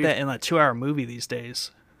can't get We've- that in a 2-hour movie these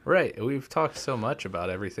days. right. We've talked so much about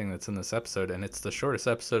everything that's in this episode, and it's the shortest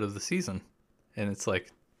episode of the season. And it's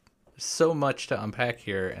like so much to unpack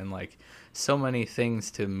here, and like so many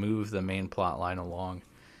things to move the main plot line along.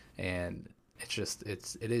 And it's just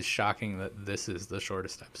it is shocking that this is the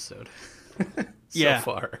shortest episode so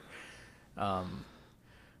far.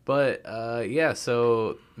 But yeah,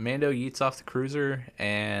 so Mando yeets off the cruiser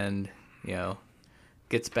and, you know,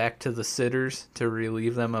 gets back to the sitters to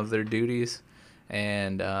relieve them of their duties,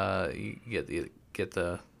 and you get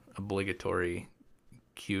the obligatory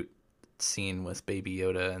cute scene with Baby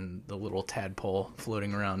Yoda and the little tadpole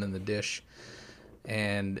floating around in the dish.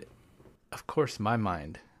 And of course my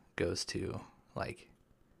mind goes to, like,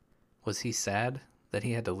 was he sad that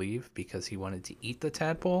he had to leave because he wanted to eat the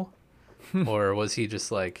tadpole? Or was he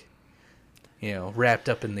just like, you know, wrapped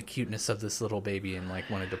up in the cuteness of this little baby and like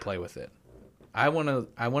wanted to play with it? I want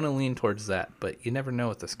to lean towards that, but you never know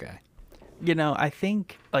with this guy. You know, I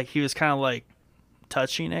think like he was kind of like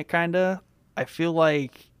touching it, kind of. I feel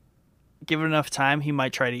like given enough time, he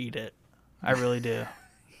might try to eat it. I really do.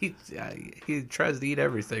 He tries to eat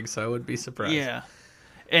everything, so I would be surprised. Yeah.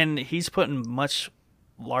 And he's putting much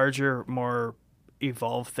larger, more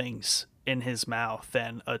evolved things in his mouth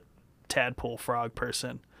than a tadpole frog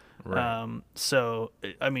person. Right. So,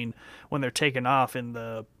 I mean, when they're taken off in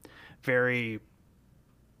the very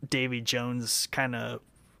Davy Jones kind of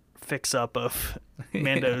fix up of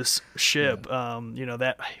Mando's ship, you know,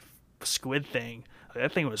 that squid thing,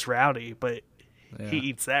 that thing was rowdy, but he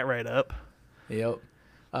eats that right up. Yep.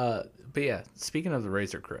 But yeah, speaking of the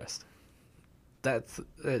Razor Crest, that's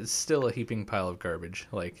still a heaping pile of garbage.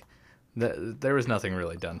 Like, there was nothing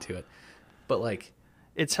really done to it. But like,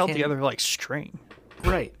 It's held together like string.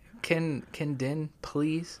 right? Can Din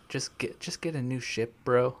please just get a new ship,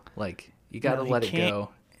 bro? Like, you gotta let it go.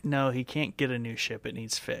 No, he can't get a new ship. It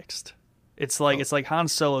needs fixed. It's like Han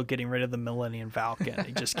Solo getting rid of the Millennium Falcon.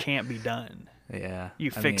 It just can't be done. Yeah, You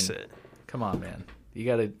fix it. Come on, man. You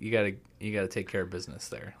gotta take care of business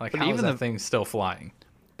there. Like, But how is even that the- thing still flying?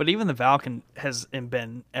 But even the Falcon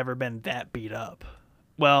hasn't ever been that beat up.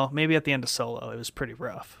 Well, maybe at the end of Solo, it was pretty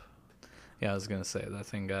rough. Yeah, I was gonna say that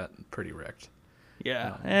thing got pretty wrecked.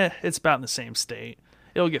 Yeah, it's about in the same state.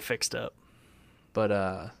 It'll get fixed up.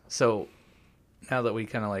 But so now that we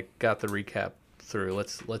kind of like got the recap through,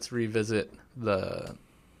 let's revisit the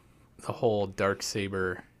whole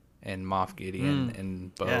Darksaber and Moff Gideon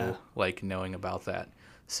and Bo like knowing about that.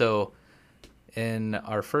 So in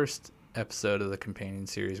our first episode of the companion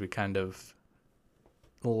series, we kind of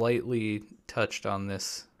lightly touched on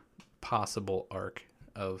this possible arc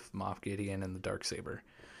of Moff Gideon and the Darksaber.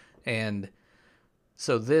 And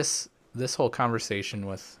so this whole conversation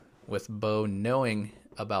with Bo knowing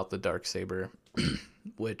about the Darksaber,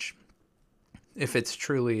 which if it's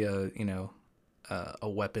truly a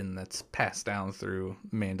weapon that's passed down through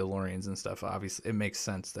Mandalorians and stuff, obviously it makes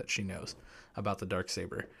sense that she knows about the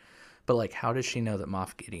Darksaber. But like, how does she know that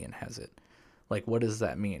Moff Gideon has it? Like, what does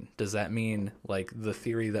that mean? Does that mean like the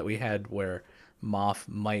theory that we had where Moff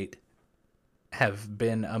might have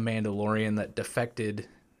been a Mandalorian that defected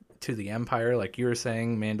to the Empire? Like you were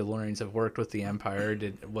saying, Mandalorians have worked with the Empire.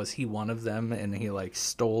 Was he one of them and he like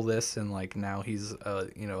stole this and like now he's a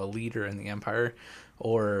leader in the Empire?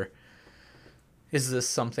 Or is this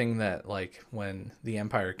something that like when the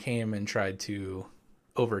Empire came and tried to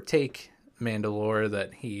overtake Mandalore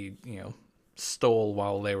that he, stole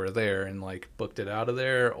while they were there and like booked it out of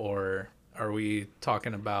there? Or are we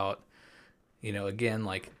talking about, again,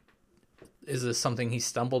 like, is this something he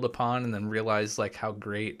stumbled upon and then realized like how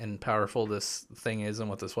great and powerful this thing is and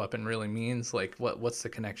what this weapon really means? Like what's the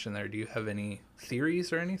connection there? Do you have any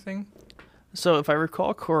theories or anything? So if I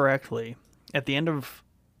recall correctly, at the end of,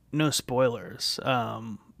 no spoilers,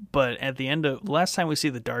 but at the end of last time we see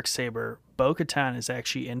the Darksaber, Bo-Katan is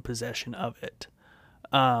actually in possession of it.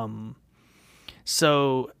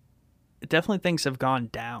 So definitely things have gone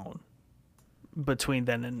down between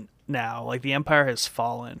then and now. Like the Empire has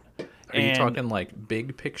fallen. Are you talking like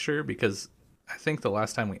big picture? Because I think the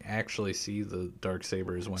last time we actually see the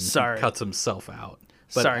Darksaber is when he cuts himself out.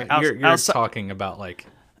 But you're talking about like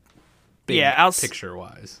big picture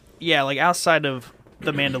wise. Yeah, like outside of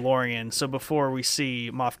the Mandalorian. So before we see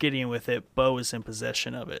Moff Gideon with it, Bo is in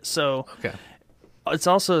possession of it. So okay. It's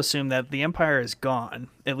also assumed that the Empire is gone,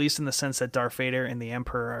 at least in the sense that Darth Vader and the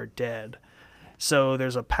Emperor are dead. So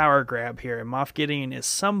there's a power grab here, and Moff Gideon is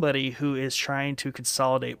somebody who is trying to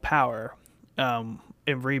consolidate power, and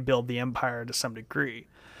rebuild the Empire to some degree.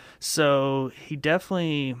 So he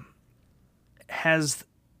definitely has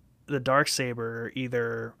the Darksaber.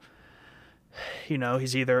 Either,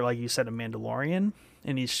 he's either, like you said, a Mandalorian,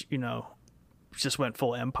 and he's, just went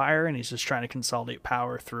full Empire, and he's just trying to consolidate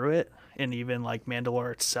power through it, and even like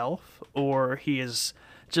Mandalore itself, or he is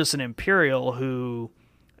just an Imperial who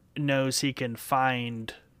knows he can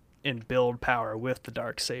find and build power with the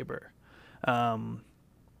Darksaber.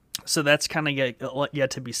 So that's kind of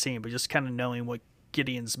yet to be seen, but just kind of knowing what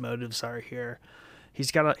Gideon's motives are here.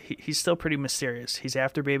 He's still pretty mysterious. He's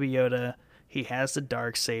after Baby Yoda. He has the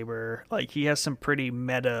Darksaber. Like, he has some pretty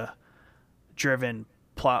meta driven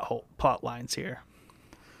plot lines here.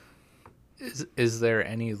 Is there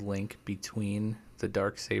any link between the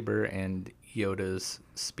Darksaber and Yoda's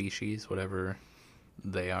species, whatever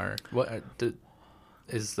they are? What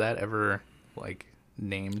is that ever like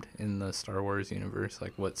named in the Star Wars universe?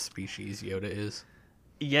 Like, what species Yoda is?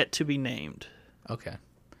 Yet to be named. Okay.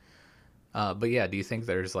 But yeah, do you think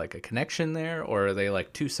there's like a connection there, or are they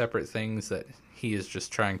like two separate things that he is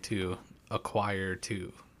just trying to acquire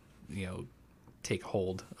to, take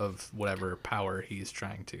hold of whatever power he's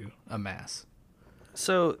trying to amass?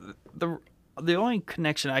 So the only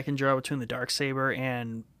connection I can draw between the Darksaber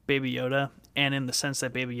and Baby Yoda, and in the sense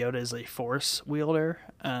that Baby Yoda is a Force wielder,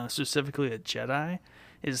 specifically a Jedi,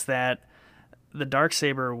 is that the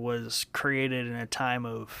Darksaber was created in a time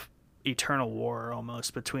of eternal war,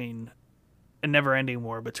 almost, between a never-ending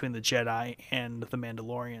war between the Jedi and the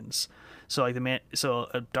Mandalorians. So like so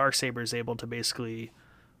a Darksaber is able to basically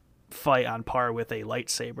fight on par with a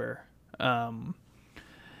lightsaber.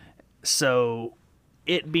 So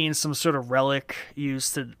it being some sort of relic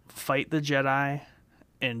used to fight the Jedi,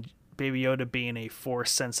 and Baby Yoda being a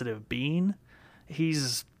Force-sensitive being,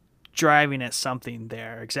 he's driving at something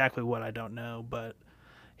there. Exactly what, I don't know, but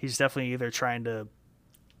he's definitely either trying to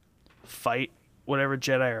fight whatever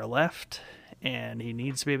Jedi are left, and he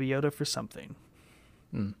needs Baby Yoda for something.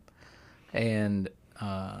 And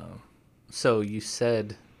so you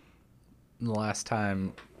said the last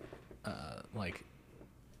time, like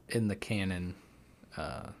in the canon,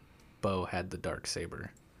 Bo had the Darksaber.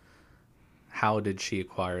 How did she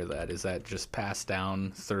acquire that? Is that just passed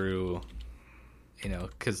down through,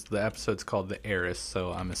 because the episode's called The Heiress,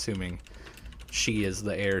 so I'm assuming she is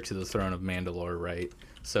the heir to the throne of Mandalore, right?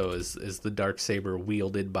 So is the Darksaber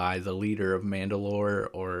wielded by the leader of Mandalore,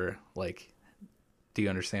 or like, do you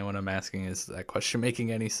understand what I'm asking? Is that question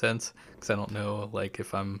making any sense? Because I don't know, like,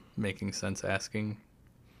 if I'm making sense asking.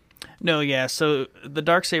 No, yeah. So the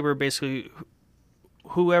Darksaber, basically,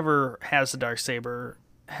 whoever has the Darksaber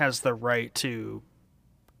has the right to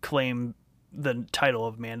claim the title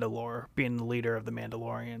of Mandalore, being the leader of the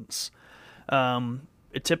Mandalorians.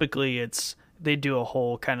 Typically, they do a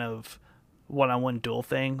whole kind of one-on-one duel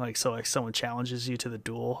thing. Like someone challenges you to the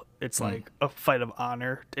duel. It's like a fight of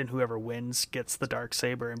honor, and whoever wins gets the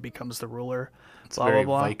Darksaber and becomes the ruler. It's very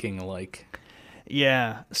Viking-like.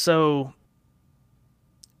 Yeah. So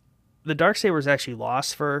the Darksaber is actually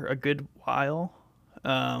lost for a good while,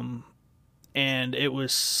 and it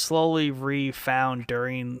was slowly refound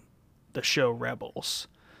during the show Rebels.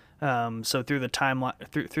 So through the timeline,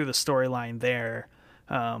 through the storyline there,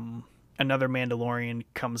 another Mandalorian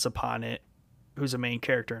comes upon it, who's a main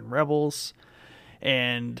character in Rebels,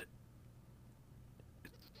 and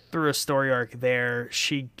through a story arc there,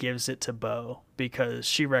 she gives it to Bo because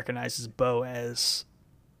she recognizes Bo as,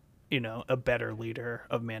 a better leader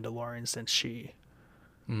of Mandalorians than she.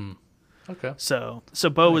 Okay. So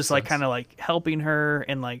Bo was like kind of like helping her,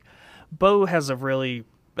 and like Bo has a really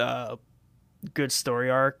good story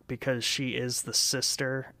arc because she is the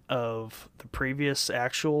sister of the previous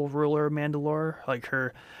actual ruler of Mandalore. Like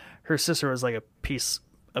her sister was like a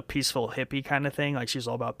peaceful hippie kind of thing. Like she's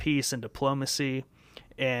all about peace and diplomacy,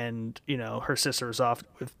 and her sister was off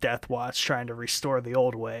with Death Watch trying to restore the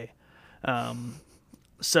old way.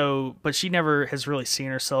 But she never has really seen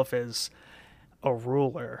herself as a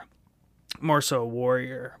ruler, more so a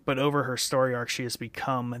warrior. But over her story arc, she has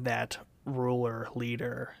become that ruler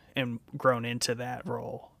leader and grown into that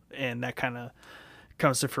role, and that kind of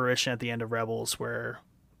comes to fruition at the end of Rebels, where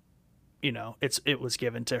it was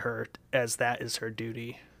given to her as that is her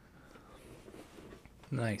duty.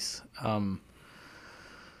 Nice.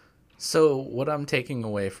 So what I'm taking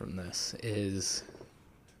away from this is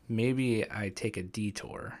maybe I take a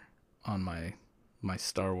detour on my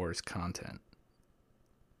Star Wars content,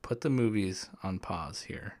 put the movies on pause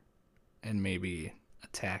here, and maybe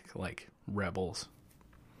attack like Rebels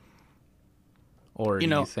Or You do you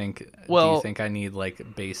know, think do you well, think I need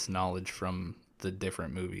like base knowledge from the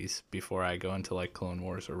different movies before I go into like Clone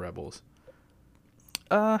Wars or Rebels?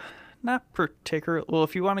 uh, not particular. Well,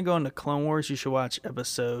 if you want to go into Clone Wars, you should watch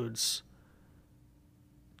episodes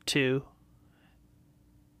 2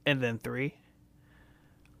 and then 3.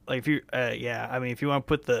 Like if you, yeah, I mean, if you want to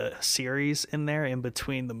put the series in there in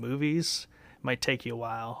between the movies, it might take you a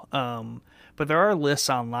while. But there are lists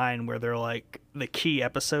online where they're like the key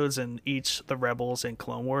episodes in each the Rebels and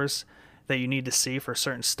Clone Wars that you need to see for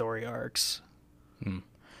certain story arcs.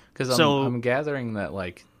 Because So I'm gathering that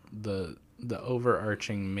like the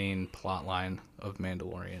overarching main plot line of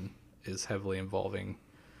Mandalorian is heavily involving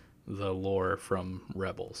the lore from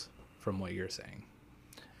Rebels, from what you're saying.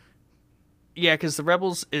 yeah, because the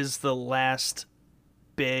Rebels is the last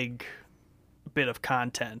big bit of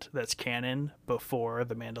content that's canon before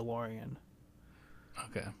the Mandalorian.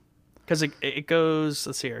 Okay. Because it goes,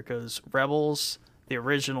 let's see here, it goes Rebels, the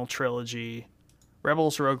original trilogy,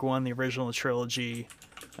 Rebels Rogue One, the original trilogy,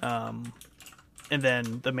 and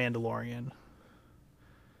then the Mandalorian.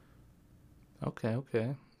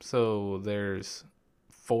 Okay. So there's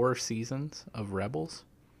 4 seasons of Rebels.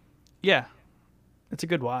 Yeah, it's a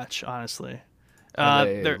good watch, honestly. Are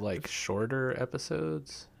they They're like shorter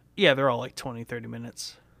episodes? yeah, they're all like 20, 30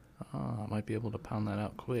 minutes. Oh, I might be able to pound that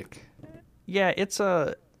out quick. Yeah, it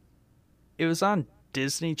was on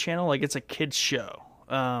Disney Channel, like it's a kids show.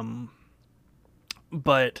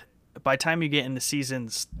 But by the time you get into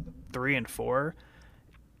seasons 3 and 4,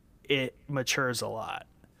 it matures a lot.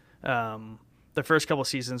 The first couple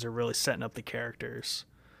seasons are really setting up the characters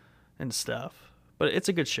and stuff, but it's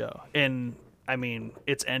a good show. And I mean,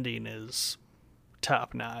 its ending is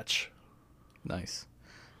top notch. Nice.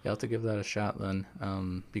 Yeah, I'll have to give that a shot then,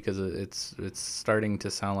 because it's starting to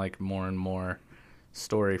sound like more and more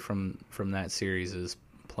story from that series is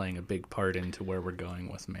playing a big part into where we're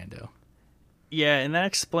going with Mando. Yeah, and that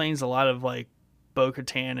explains a lot of like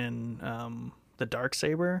Bo-Katan and the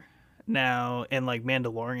Darksaber now, and like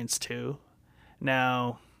Mandalorians too.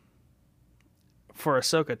 Now, for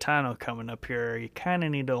Ahsoka Tano coming up here, you kind of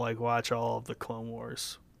need to like watch all of the Clone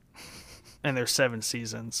Wars, and there's 7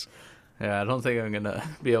 seasons. Yeah, I don't think I'm gonna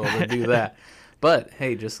be able to do that. But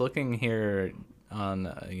hey, just looking here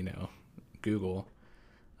on Google,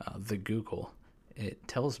 the Google, it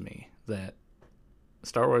tells me that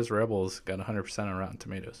Star Wars Rebels got 100% on Rotten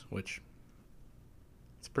Tomatoes, which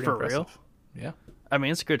it's pretty For impressive. real? Yeah, I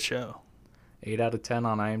mean, it's a good show. 8 out of 10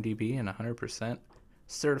 on IMDb and 100%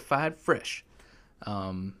 certified fresh.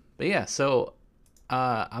 But yeah, so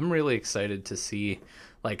I'm really excited to see,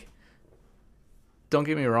 like, don't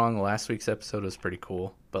get me wrong, last week's episode was pretty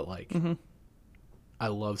cool, but like, I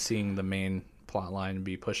love seeing the main plot line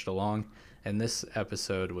be pushed along, and this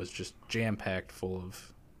episode was just jam-packed full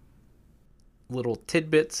of little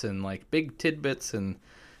tidbits and like big tidbits, and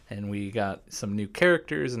we got some new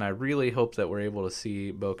characters, and I really hope that we're able to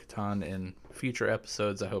see Bo-Katan in future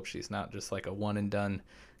episodes. I hope she's not just like a one and done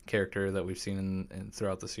character that we've seen in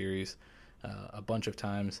throughout the series a bunch of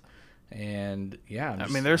times. And yeah, I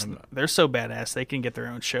mean, they're so badass they can get their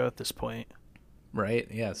own show at this point. right.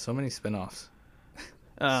 Yeah, so many spinoffs.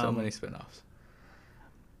 So many spinoffs.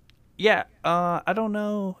 Yeah, I don't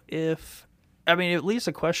know if, I mean, it leaves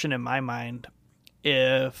a question in my mind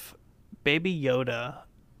if Baby Yoda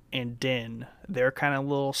and Din, their kind of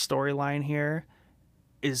little storyline here,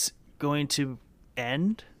 is going to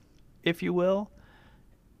end, if you will,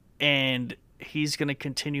 and he's going to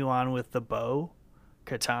continue on with the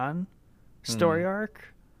Bo-Katan story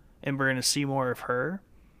arc, and we're going to see more of her,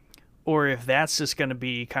 or if that's just going to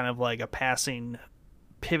be kind of like a passing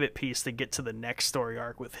pivot piece to get to the next story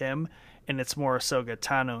arc with him, and it's more Ahsoka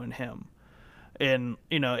Tano and him. And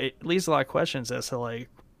it leaves a lot of questions as to like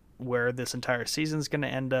where this entire season's going to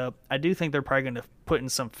end up. I do think they're probably going to put in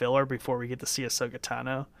some filler before we get to see Ahsoka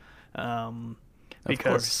Tano,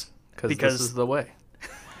 because this is the way.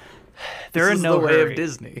 They're this in is no the way hurry. of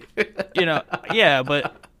Disney. Yeah,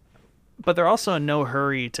 but they're also in no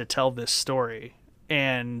hurry to tell this story.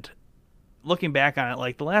 And looking back on it,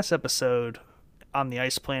 like the last episode on the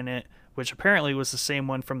Ice Planet, which apparently was the same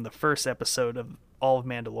one from the first episode of all of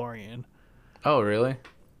Mandalorian. Oh, really?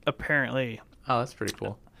 Apparently. Oh, that's pretty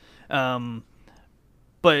cool.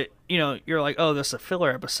 But you're like, oh, this is a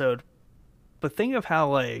filler episode. But think of how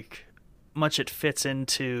like much it fits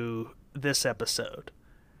into this episode,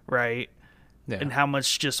 right? Yeah. And how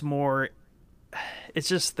much just more. It's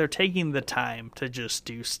just they're taking the time to just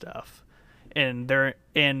do stuff, and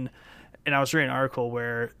and I was reading an article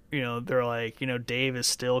where they're like Dave is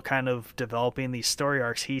still kind of developing these story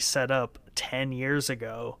arcs he set up 10 years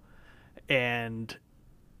ago, and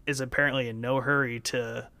is apparently in no hurry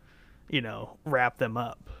to, wrap them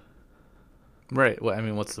up. Right. Well, I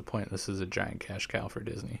mean, what's the point? This is a giant cash cow for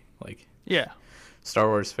Disney. Like, Yeah. Star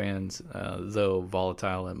Wars fans, though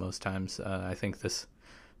volatile at most times, I think this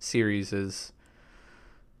series is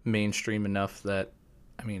mainstream enough that,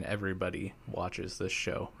 I mean, everybody watches this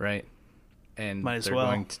show, right? And Might as they're well.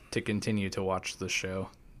 going to continue to watch the show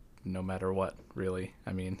no matter what, really.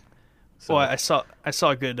 I mean, so, Well, I saw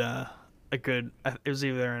a good it was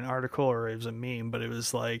either an article or it was a meme, but it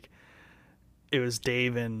was like, it was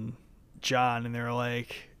Dave and John, and they were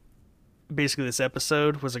like, basically this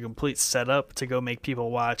episode was a complete setup to go make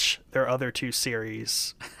people watch their other two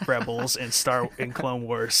series, Rebels and Clone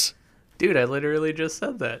Wars. dude, I literally just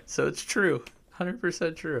said that, so it's true,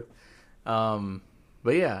 100% true.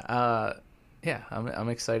 But yeah, I'm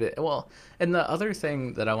excited. Well, and the other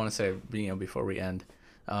thing that I want to say, before we end,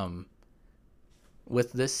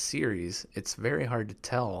 with this series, it's very hard to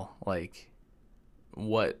tell, like,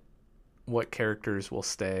 what characters will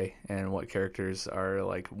stay and what characters are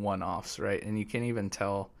like one-offs, right? And you can even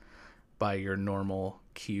tell by your normal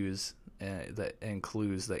cues and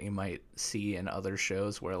clues that you might see in other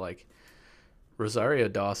shows, where like Rosario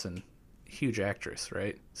Dawson, huge actress,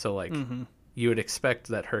 right? So like, you would expect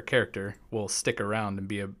that her character will stick around and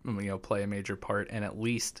be play a major part in at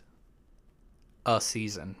least a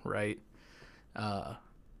season, right?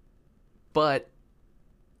 But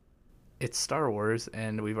it's Star Wars,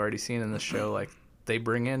 and we've already seen in the show, like, they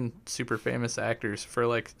bring in super famous actors for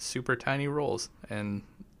like super tiny roles, and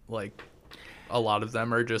like a lot of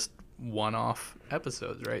them are just one-off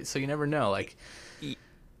episodes, right? So you never know. Like,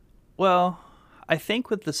 Well, I think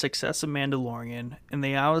with the success of Mandalorian, and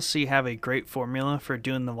they obviously have a great formula for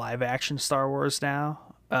doing the live action Star Wars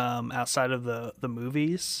now, outside of the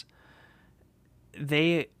movies,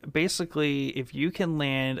 they basically, if you can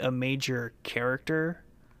land a major character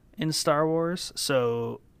in Star Wars,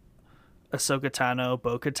 so Ahsoka Tano,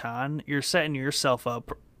 Bo-Katan, you're setting yourself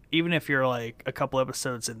up. Even if you're like a couple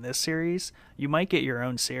episodes in this series, you might get your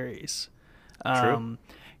own series. True.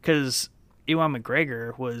 Because Ewan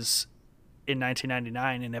McGregor was in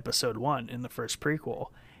 1999 in Episode 1 in the first prequel.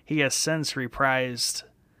 He has since reprised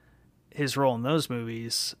his role in those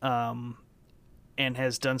movies, and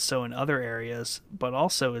has done so in other areas, but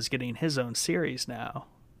also is getting his own series now.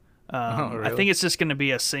 Really? I think it's just going to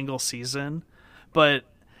be a single season, but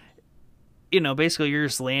basically you're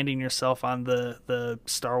just landing yourself on the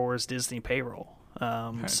Star Wars Disney payroll.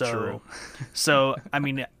 True. So I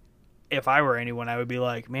mean, if I were anyone, I would be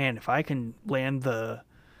like, man, if I can land look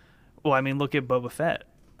at Boba Fett.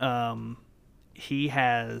 He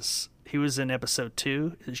was in Episode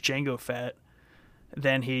 2 as Jango Fett.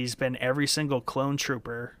 Then he's been every single clone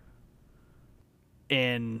trooper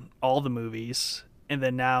in all the movies, and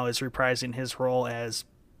then now is reprising his role as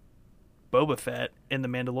Boba Fett in The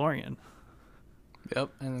Mandalorian. Yep,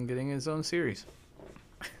 and getting his own series.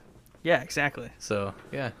 Yeah, exactly. So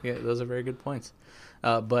yeah, those are very good points.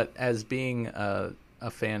 But as being a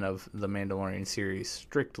fan of the Mandalorian series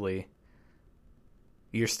strictly,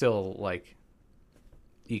 you're still like,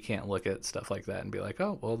 you can't look at stuff like that and be like,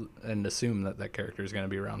 oh well, and assume that character is going to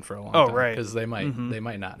be around for a long time. Right. Because they might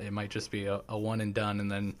not. It might just be a one and done, and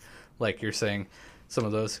then, like you're saying, some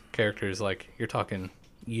of those characters, like, you're talking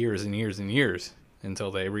years and years and years until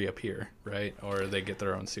they reappear, right? Or they get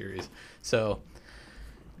their own series. So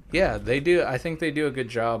yeah, they do. I think they do a good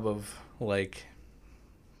job of like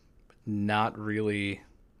not really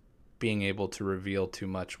being able to reveal too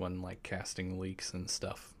much when like casting leaks and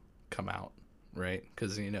stuff come out, right?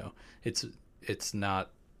 Because it's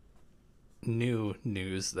not new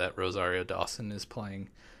news that Rosario Dawson is playing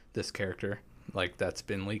this character. Like, that's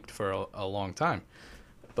been leaked for a long time,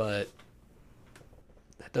 but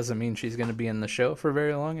that doesn't mean she's going to be in the show for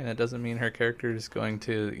very long, and it doesn't mean her character is going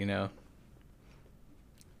to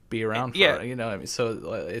be around for I mean,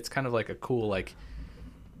 so it's kind of like a cool like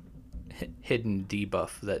hidden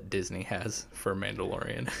debuff that Disney has for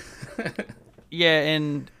Mandalorian. Yeah,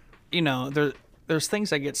 and there's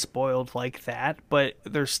things that get spoiled like that, but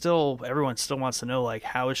everyone still wants to know, like,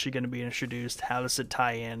 how is she going to be introduced? How does it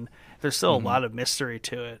tie in? There's still a lot of mystery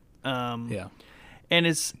to it. Yeah. And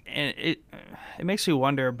it makes me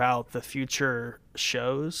wonder about the future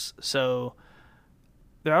shows. So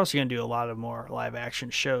they're also going to do a lot of more live action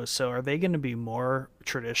shows. So are they going to be more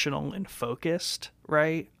traditional and focused,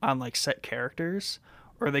 right, on like set characters?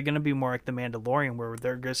 Or are they going to be more like The Mandalorian, where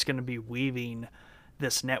they're just going to be weaving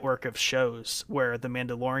this network of shows where The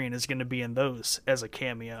Mandalorian is going to be in those as a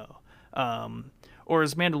cameo? Or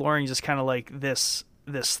is Mandalorian just kind of like this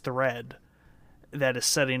thread that is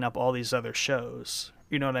setting up all these other shows?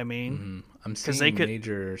 You know what I mean? I'm 'Cause seeing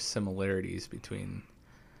major similarities between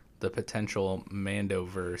the potential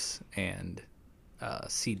Mandoverse and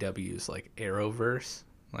CW's like Arrowverse.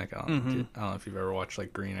 Like I don't know if you've ever watched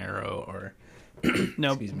like Green Arrow or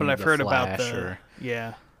No, but I've heard about the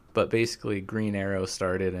yeah. But basically, Green Arrow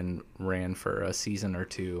started and ran for a season or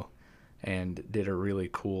two, and did a really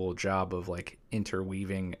cool job of like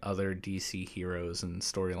interweaving other DC heroes and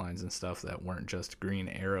storylines and stuff that weren't just Green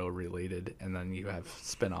Arrow related. And then you have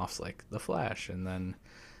spin-offs like The Flash, and then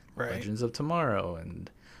Legends of Tomorrow,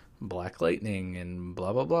 and Black Lightning, and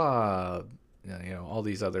blah blah blah. You know, all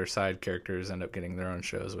these other side characters end up getting their own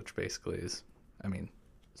shows, which basically is, I mean,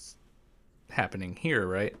 it's happening here,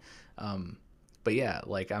 right? But yeah,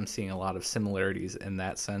 like I'm seeing a lot of similarities in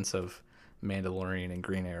that sense of Mandalorian and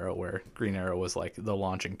Green Arrow, where Green Arrow was like the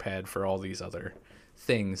launching pad for all these other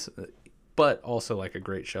things, but also like a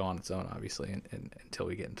great show on its own, obviously, and until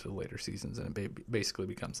we get into the later seasons, and it basically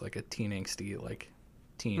becomes like a teen angsty, like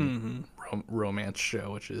teen romance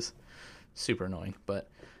show, which is super annoying. But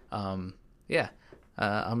yeah,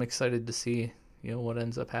 I'm excited to see, you know, what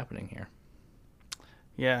ends up happening here.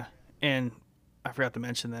 Yeah, and I forgot to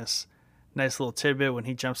mention this. Nice little tidbit when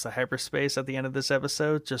he jumps to hyperspace at the end of this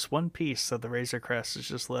episode. Just one piece of the Razor Crest is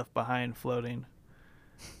just left behind floating.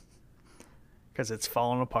 Because it's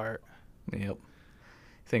falling apart. Yep.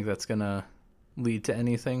 Think that's going to lead to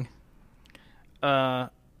anything? Yeah.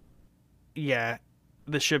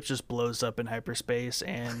 The ship just blows up in hyperspace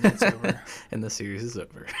and it's over. And the series is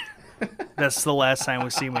over. That's the last time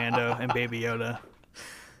we see Mando and Baby Yoda.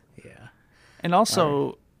 Yeah. And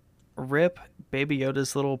also, rip Baby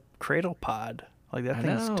Yoda's little cradle pod. Like, that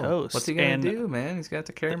thing's toast. What's he going to do, man? He's got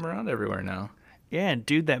to carry him around everywhere now. Yeah, and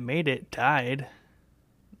dude that made it died.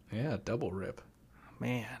 Yeah, double rip.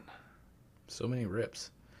 Man. So many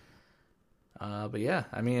rips. But yeah,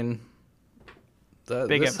 I mean,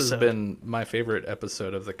 this has been my favorite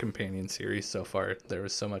episode of the companion series so far. There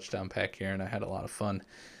was so much to unpack here, and I had a lot of fun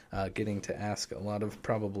getting to ask a lot of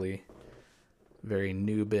probably very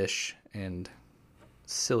noobish and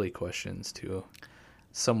silly questions to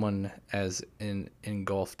someone as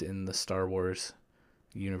engulfed in the Star Wars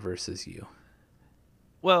universe as you.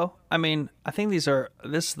 Well, I mean, I think this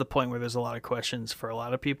is the point where there's a lot of questions for a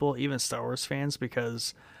lot of people, even Star Wars fans,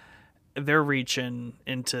 because they're reaching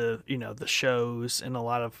into, you know, the shows and a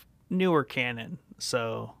lot of newer canon.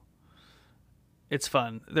 So it's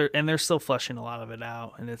fun. They're still fleshing a lot of it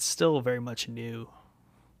out, and it's still very much new.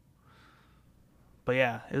 But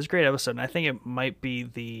yeah, it was a great episode, and I think it might be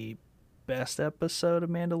the best episode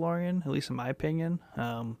of Mandalorian, at least in my opinion.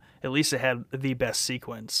 At least it had the best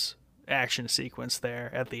action sequence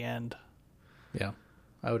there at the end. Yeah,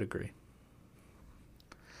 I would agree.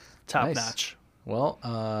 Top notch.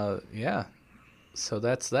 Well, yeah. So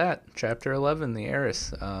that's that. Chapter 11, The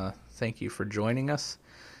Heiress. Thank you for joining us.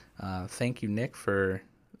 Thank you, Nick, for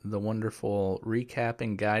the wonderful recap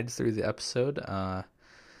and guide through the episode.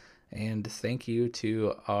 And thank you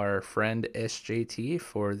to our friend SJT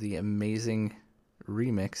for the amazing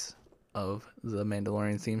remix of the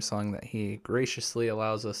Mandalorian theme song that he graciously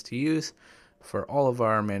allows us to use for all of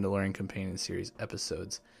our Mandalorian Companion Series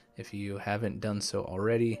episodes. If you haven't done so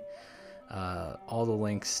already, all the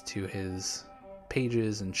links to his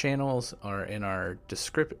pages and channels are in our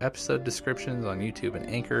episode descriptions on YouTube and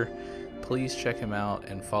Anchor. Please check him out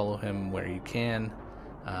and follow him where you can.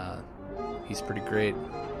 He's pretty great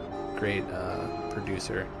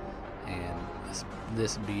producer, and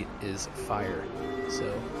this beat is fire.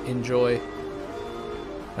 So enjoy.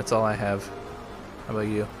 That's all I have. How about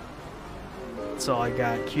you? That's all I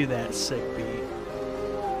got. Cue that sick beat.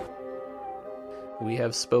 We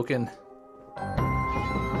have spoken.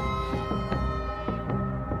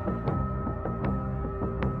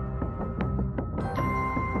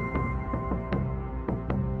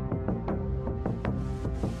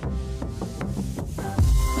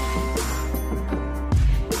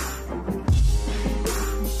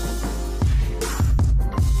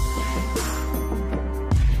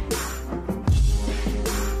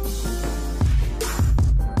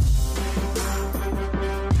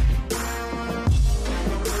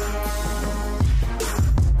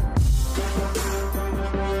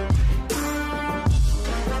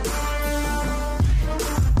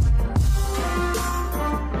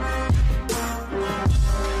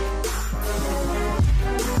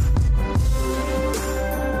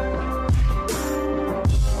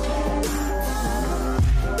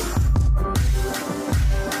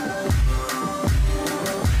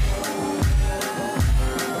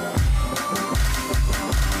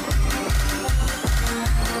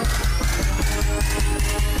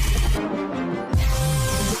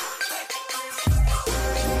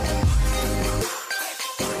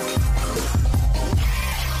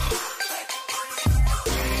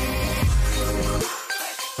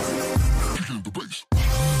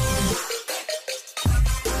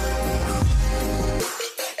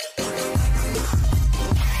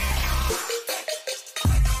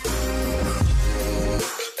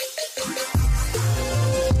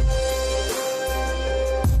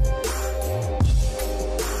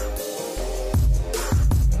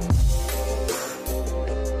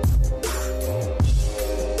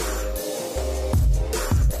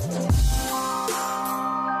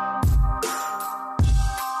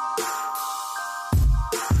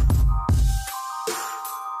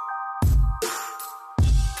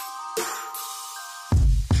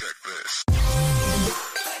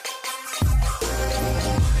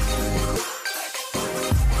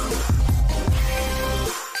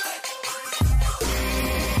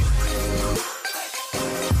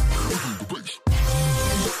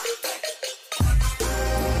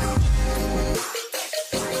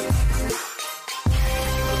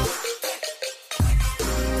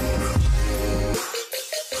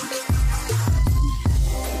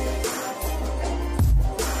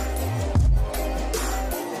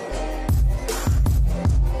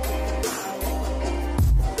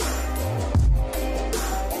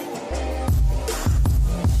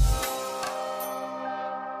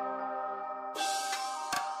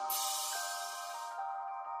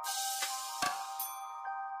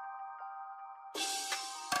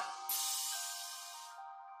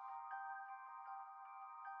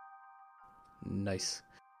 Nice.